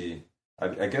to see?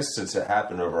 I guess since it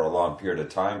happened over a long period of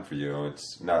time for you,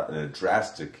 it's not a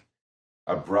drastic,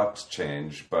 abrupt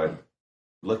change. But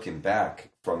looking back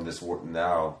from this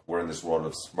now, we're in this world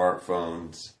of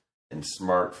smartphones and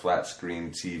smart flat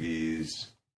screen TVs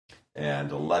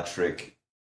and electric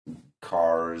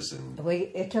cars and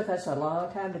it took us a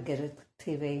long time to get a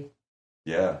TV.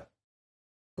 yeah.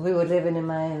 We were living in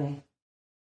Miami.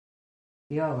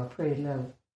 Y'all were pretty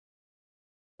low.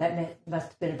 That must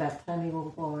have been about the time you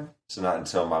were born. So not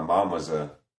until my mom was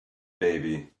a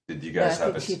baby did you guys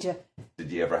have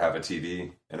did you ever have a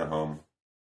TV in a home?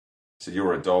 So you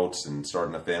were adults and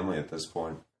starting a family at this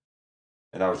point,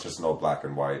 and I was just an old black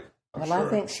and white. I'm sure. I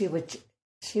think she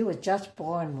was just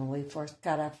born when we first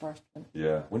got our first one.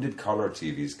 Yeah. When did color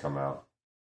TVs come out?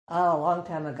 Oh, a long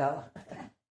time ago,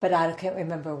 but I can't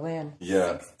remember when.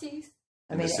 Yeah. 60s.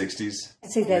 In the 60s.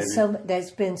 See,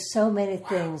 there's been so many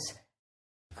things,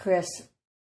 Chris,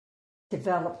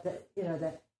 developed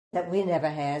that we never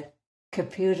had.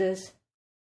 Computers,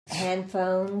 hand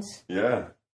phones. Yeah.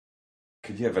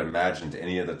 Could you have imagined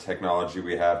any of the technology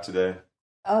we have today?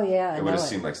 Oh, yeah. It would have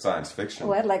seemed like science fiction.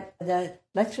 Well, like the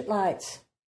electric lights.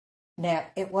 Now,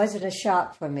 it wasn't a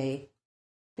shock for me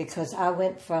because I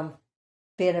went from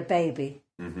being a baby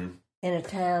in a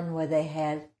town where they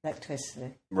had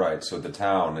electricity. Right. So the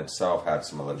town itself had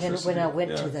some electricity. And when I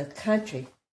went to the country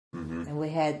and we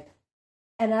had,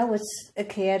 and I was a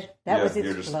kid, that was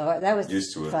explore. That was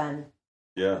used to fun.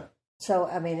 Yeah. So,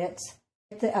 I mean,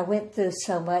 I went through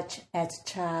so much as a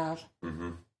child.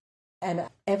 And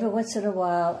every once in a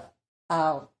while,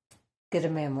 I'll get a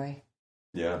memory.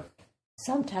 Yeah.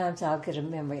 Sometimes I'll get a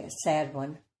memory, a sad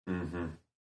one.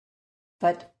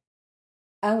 But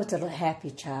I was a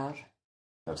happy child.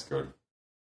 That's good.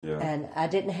 Yeah. And I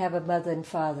didn't have a mother and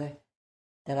father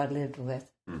that I lived with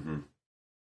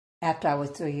after I was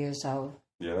 3 years old.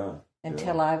 Yeah.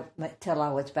 Until I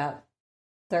was about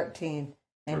 13,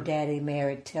 and Daddy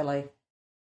married Tilly.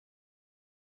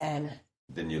 And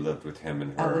then you lived with him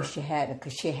and her. I wish you hadn't,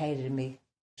 because she hated me.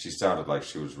 She sounded like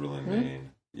she was really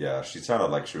mean. Yeah, she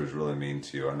sounded like she was really mean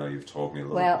to you. I know you've told me a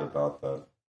little bit about that.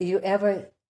 You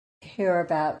ever hear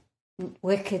about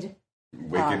Wicked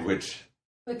Witch?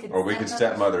 Wicked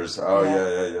Stepmothers. Oh,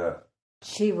 yeah.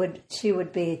 She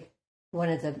would be one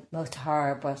of the most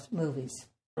horrible movies.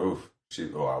 Oof.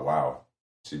 Wow.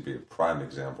 She'd be a prime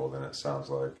example, then it sounds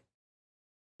like.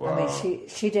 Wow. I mean,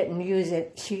 she didn't use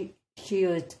it. She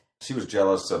used... She was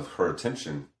jealous of her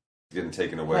attention getting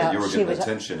taken away. Well, you were getting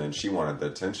attention, and she wanted the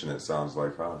attention, it sounds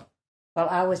like, huh? Well,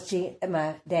 I was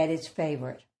my daddy's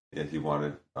favorite. Yeah, he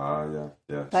wanted... yeah.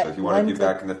 But so he wanted you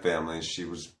back in the family. She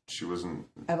wasn't...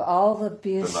 Of all the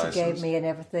abuse she gave me and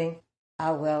everything,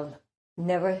 I will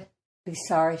never be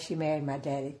sorry she married my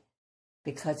daddy,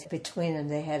 because between them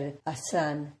they had a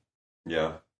son.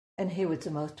 Yeah. And he was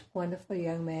the most wonderful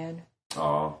young man.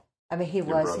 Oh. I mean, he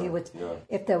was. Yeah.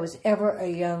 If there was ever a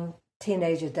young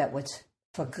teenager that was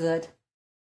for good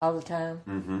all the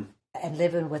time and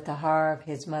living with the horror of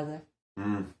his mother,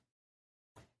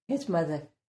 his mother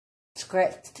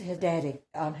scratched his daddy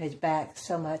on his back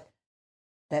so much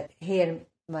that he and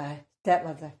my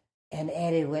stepmother and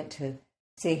Eddie went to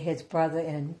see his brother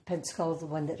in Pensacola, the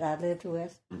one that I lived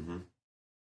with.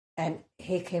 And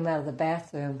he came out of the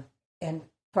bathroom in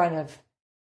front of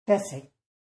Bessie.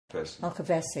 Uncle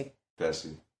Bessie.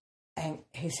 And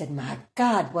he said, "My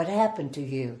God, what happened to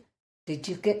you? Did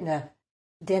you get in a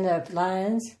den of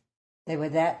lions? They were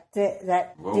that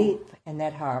deep and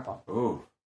that horrible." Oh.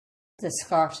 The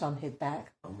scarfs on his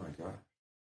back. Oh, my God.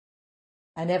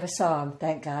 I never saw him,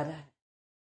 thank God.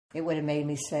 It would have made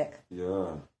me sick.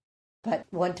 Yeah. But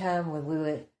one time when we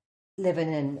were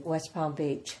living in West Palm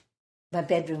Beach, my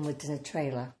bedroom was in a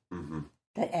trailer.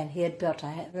 And he had built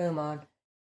a room on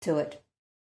to it.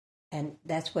 And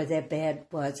that's where their bed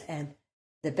was. And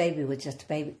the baby was just a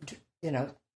baby,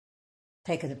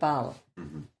 taking a bottle.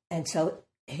 And so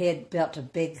he had built a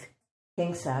big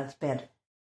king-size bed.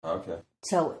 Okay.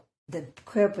 So the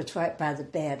crib was right by the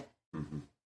bed.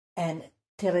 And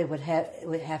Tilly would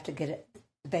have to get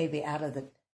the baby out of the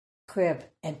crib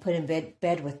and put him in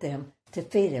bed with them to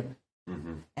feed him.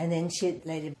 And then she'd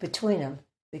lay him between them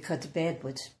because the bed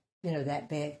was, that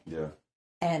big. Yeah.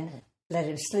 And let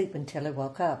him sleep until he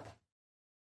woke up.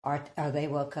 Or they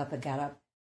woke up and got up.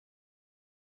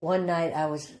 One night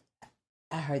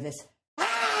I heard this,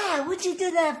 what'd you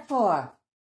do that for?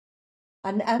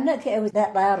 I'm not kidding, it was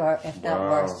that loud or if not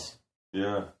worse.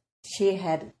 Yeah. She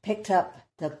had picked up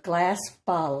the glass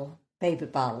bottle, baby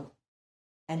bottle,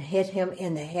 and hit him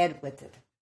in the head with it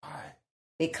Why?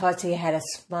 because he had a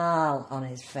smile on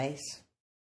his face.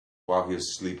 While he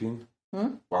was sleeping?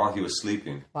 While he was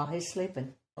sleeping. While he's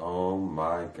sleeping. Oh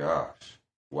my gosh.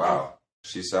 Wow.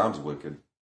 She sounds wicked.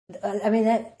 I mean,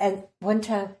 and one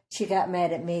time she got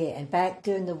mad at me, and back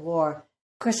during the war,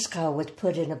 Crisco was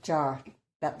put in a jar,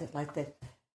 about like this,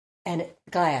 and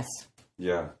glass.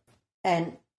 Yeah.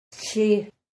 And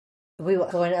we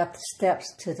were going up the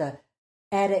steps to the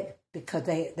attic because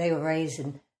they were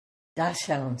raising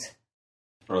dachshunds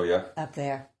Oh, yeah? up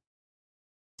there.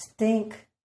 Stink.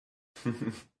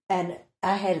 And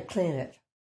I had to clean it.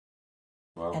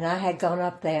 Wow. And I had gone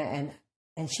up there,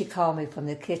 and she called me from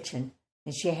the kitchen,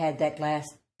 and she had that glass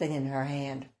thing in her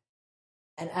hand.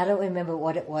 And I don't remember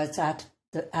what it was. I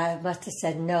must have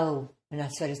said no, and I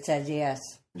should have said yes,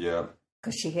 Yeah.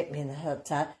 because she hit me in the head.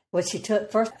 What she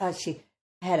took first, she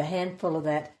had a handful of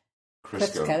that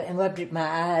Crisco. Crisco and rubbed it in my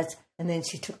eyes, and then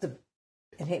she took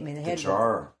and hit me in the The head.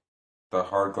 jar. The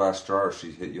hard glass jar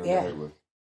she hit you in Yeah. the head with.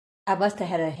 I must have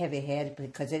had a heavy head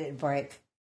because it didn't break.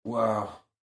 Wow.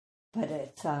 But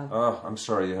it's Oh, I'm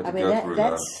sorry you had to I mean go through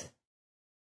that's.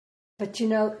 But you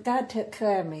know, God took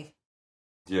care of me.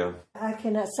 that. Yeah. I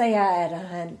cannot say I had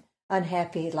an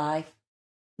unhappy life.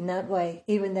 In that way,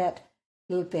 even that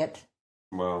little bit.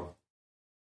 Well,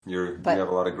 you But- have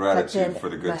a lot of But gratitude then for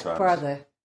the good my times. brother,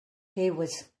 Eddie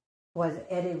was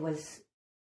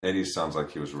Eddie sounds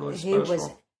like he was really he special. was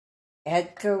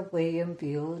Edgar William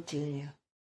Buell Jr.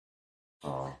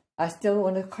 Oh. I still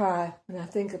want to cry when I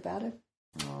think about it.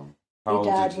 How He old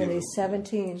died did when he he's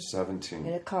 17 17.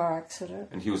 in a car accident.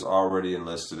 And he was already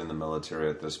enlisted in the military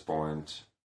at this point.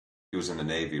 He was in the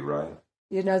Navy, right?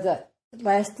 You know, the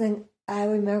last thing I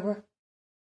remember,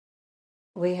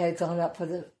 we had gone up for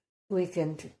the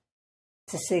weekend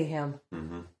to see him,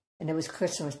 Mm-hmm. and it was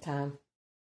Christmas time.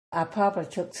 I probably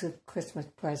took some Christmas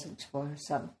presents for him or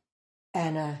something.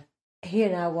 And he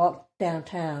and I walked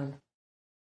downtown,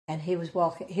 and he was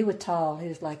walking. He was tall. He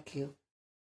was like you.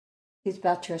 He's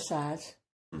about your size.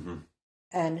 Mm-hmm.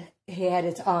 And he had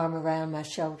his arm around my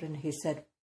shoulder, and he said,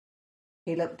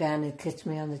 he looked down and kissed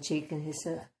me on the cheek, and he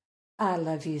said, I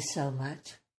love you so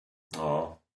much.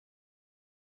 Oh.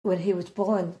 When he was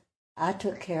born, I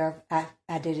took care of,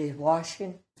 I did his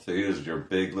washing. So he was your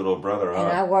big little brother, huh?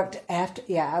 And I worked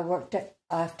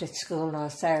after school on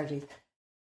Saturdays.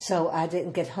 So I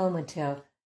didn't get home until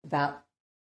about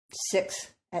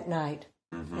 6 at night.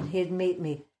 Mm-hmm. And he'd meet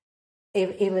me,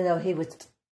 even though he was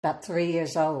about 3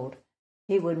 years old,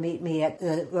 he would meet me at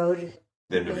the road,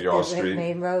 The end of Y'all the Street?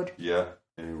 main road. Yeah,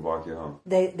 and he'd walk you home.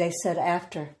 They said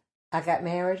after I got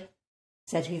married,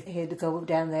 said he had to go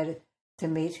down there to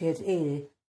meet his Edie.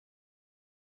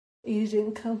 You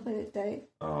didn't come that day.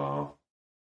 Oh.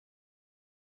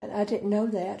 And I didn't know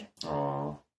that.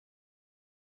 Oh.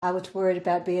 I was worried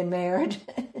about being married.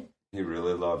 He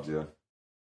really loved you.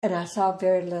 And I saw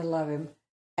very little of him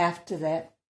after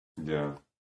that. Yeah.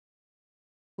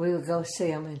 We would go see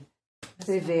him in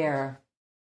Riviera.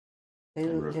 They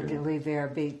lived Riviera. in Riviera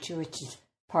Beach, which is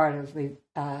part of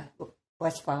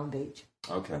West Palm Beach.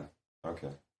 Okay. Okay.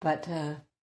 But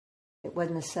it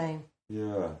wasn't the same.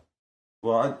 Yeah.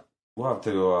 Well, we'll have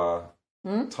to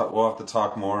we'll have to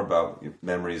talk more about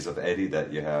memories of Eddie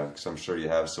that you have, because I'm sure you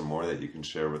have some more that you can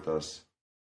share with us.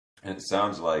 And it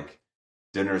sounds like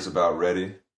dinner's about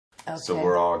ready, Okay. so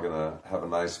we're all gonna have a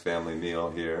nice family meal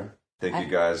here. Thank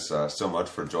you guys so much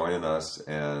for joining us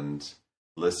and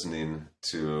listening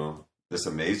to this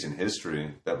amazing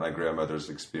history that my grandmother's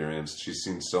experienced. She's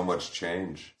seen so much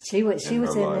change. She was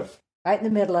her life. right in the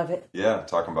middle of it. Yeah,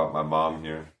 talking about my mom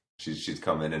here. She's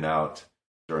come in and out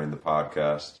during the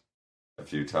podcast a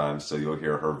few times, so you'll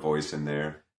hear her voice in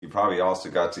there. You probably also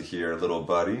got to hear little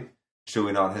Buddy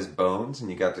chewing on his bones, and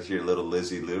you got to hear little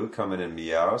Lizzie Lou come in and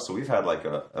meow. So we've had like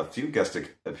a few guest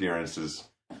appearances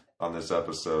on this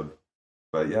episode.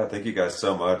 But yeah, thank you guys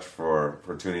so much for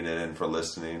tuning in and for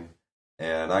listening.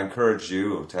 And I encourage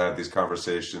you to have these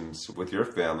conversations with your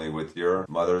family, with your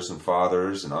mothers and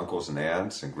fathers and uncles and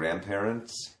aunts and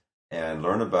grandparents, and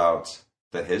learn about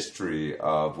the history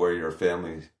of where your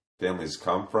families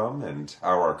come from and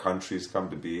how our countries come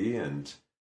to be. And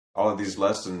all of these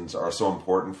lessons are so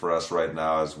important for us right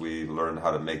now as we learn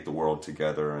how to make the world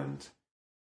together, and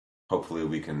hopefully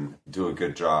we can do a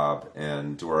good job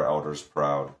and do our elders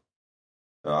proud.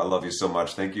 I love you so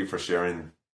much. Thank you for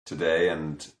sharing today,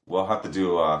 and we'll have to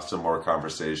do some more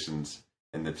conversations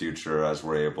in the future as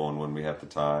we're able and when we have the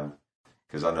time,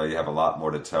 because I know you have a lot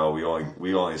more to tell. We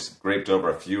only scraped over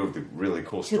a few of the really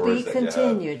cool To stories be that you have.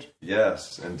 continued.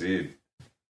 Yes, indeed.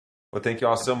 Well, thank you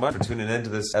all so much for tuning in to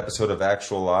this episode of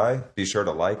Actual Lie. Be sure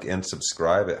to like and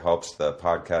subscribe. It helps the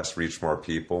podcast reach more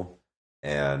people.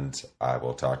 And I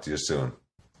will talk to you soon.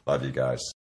 Love you guys.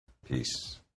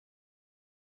 Peace.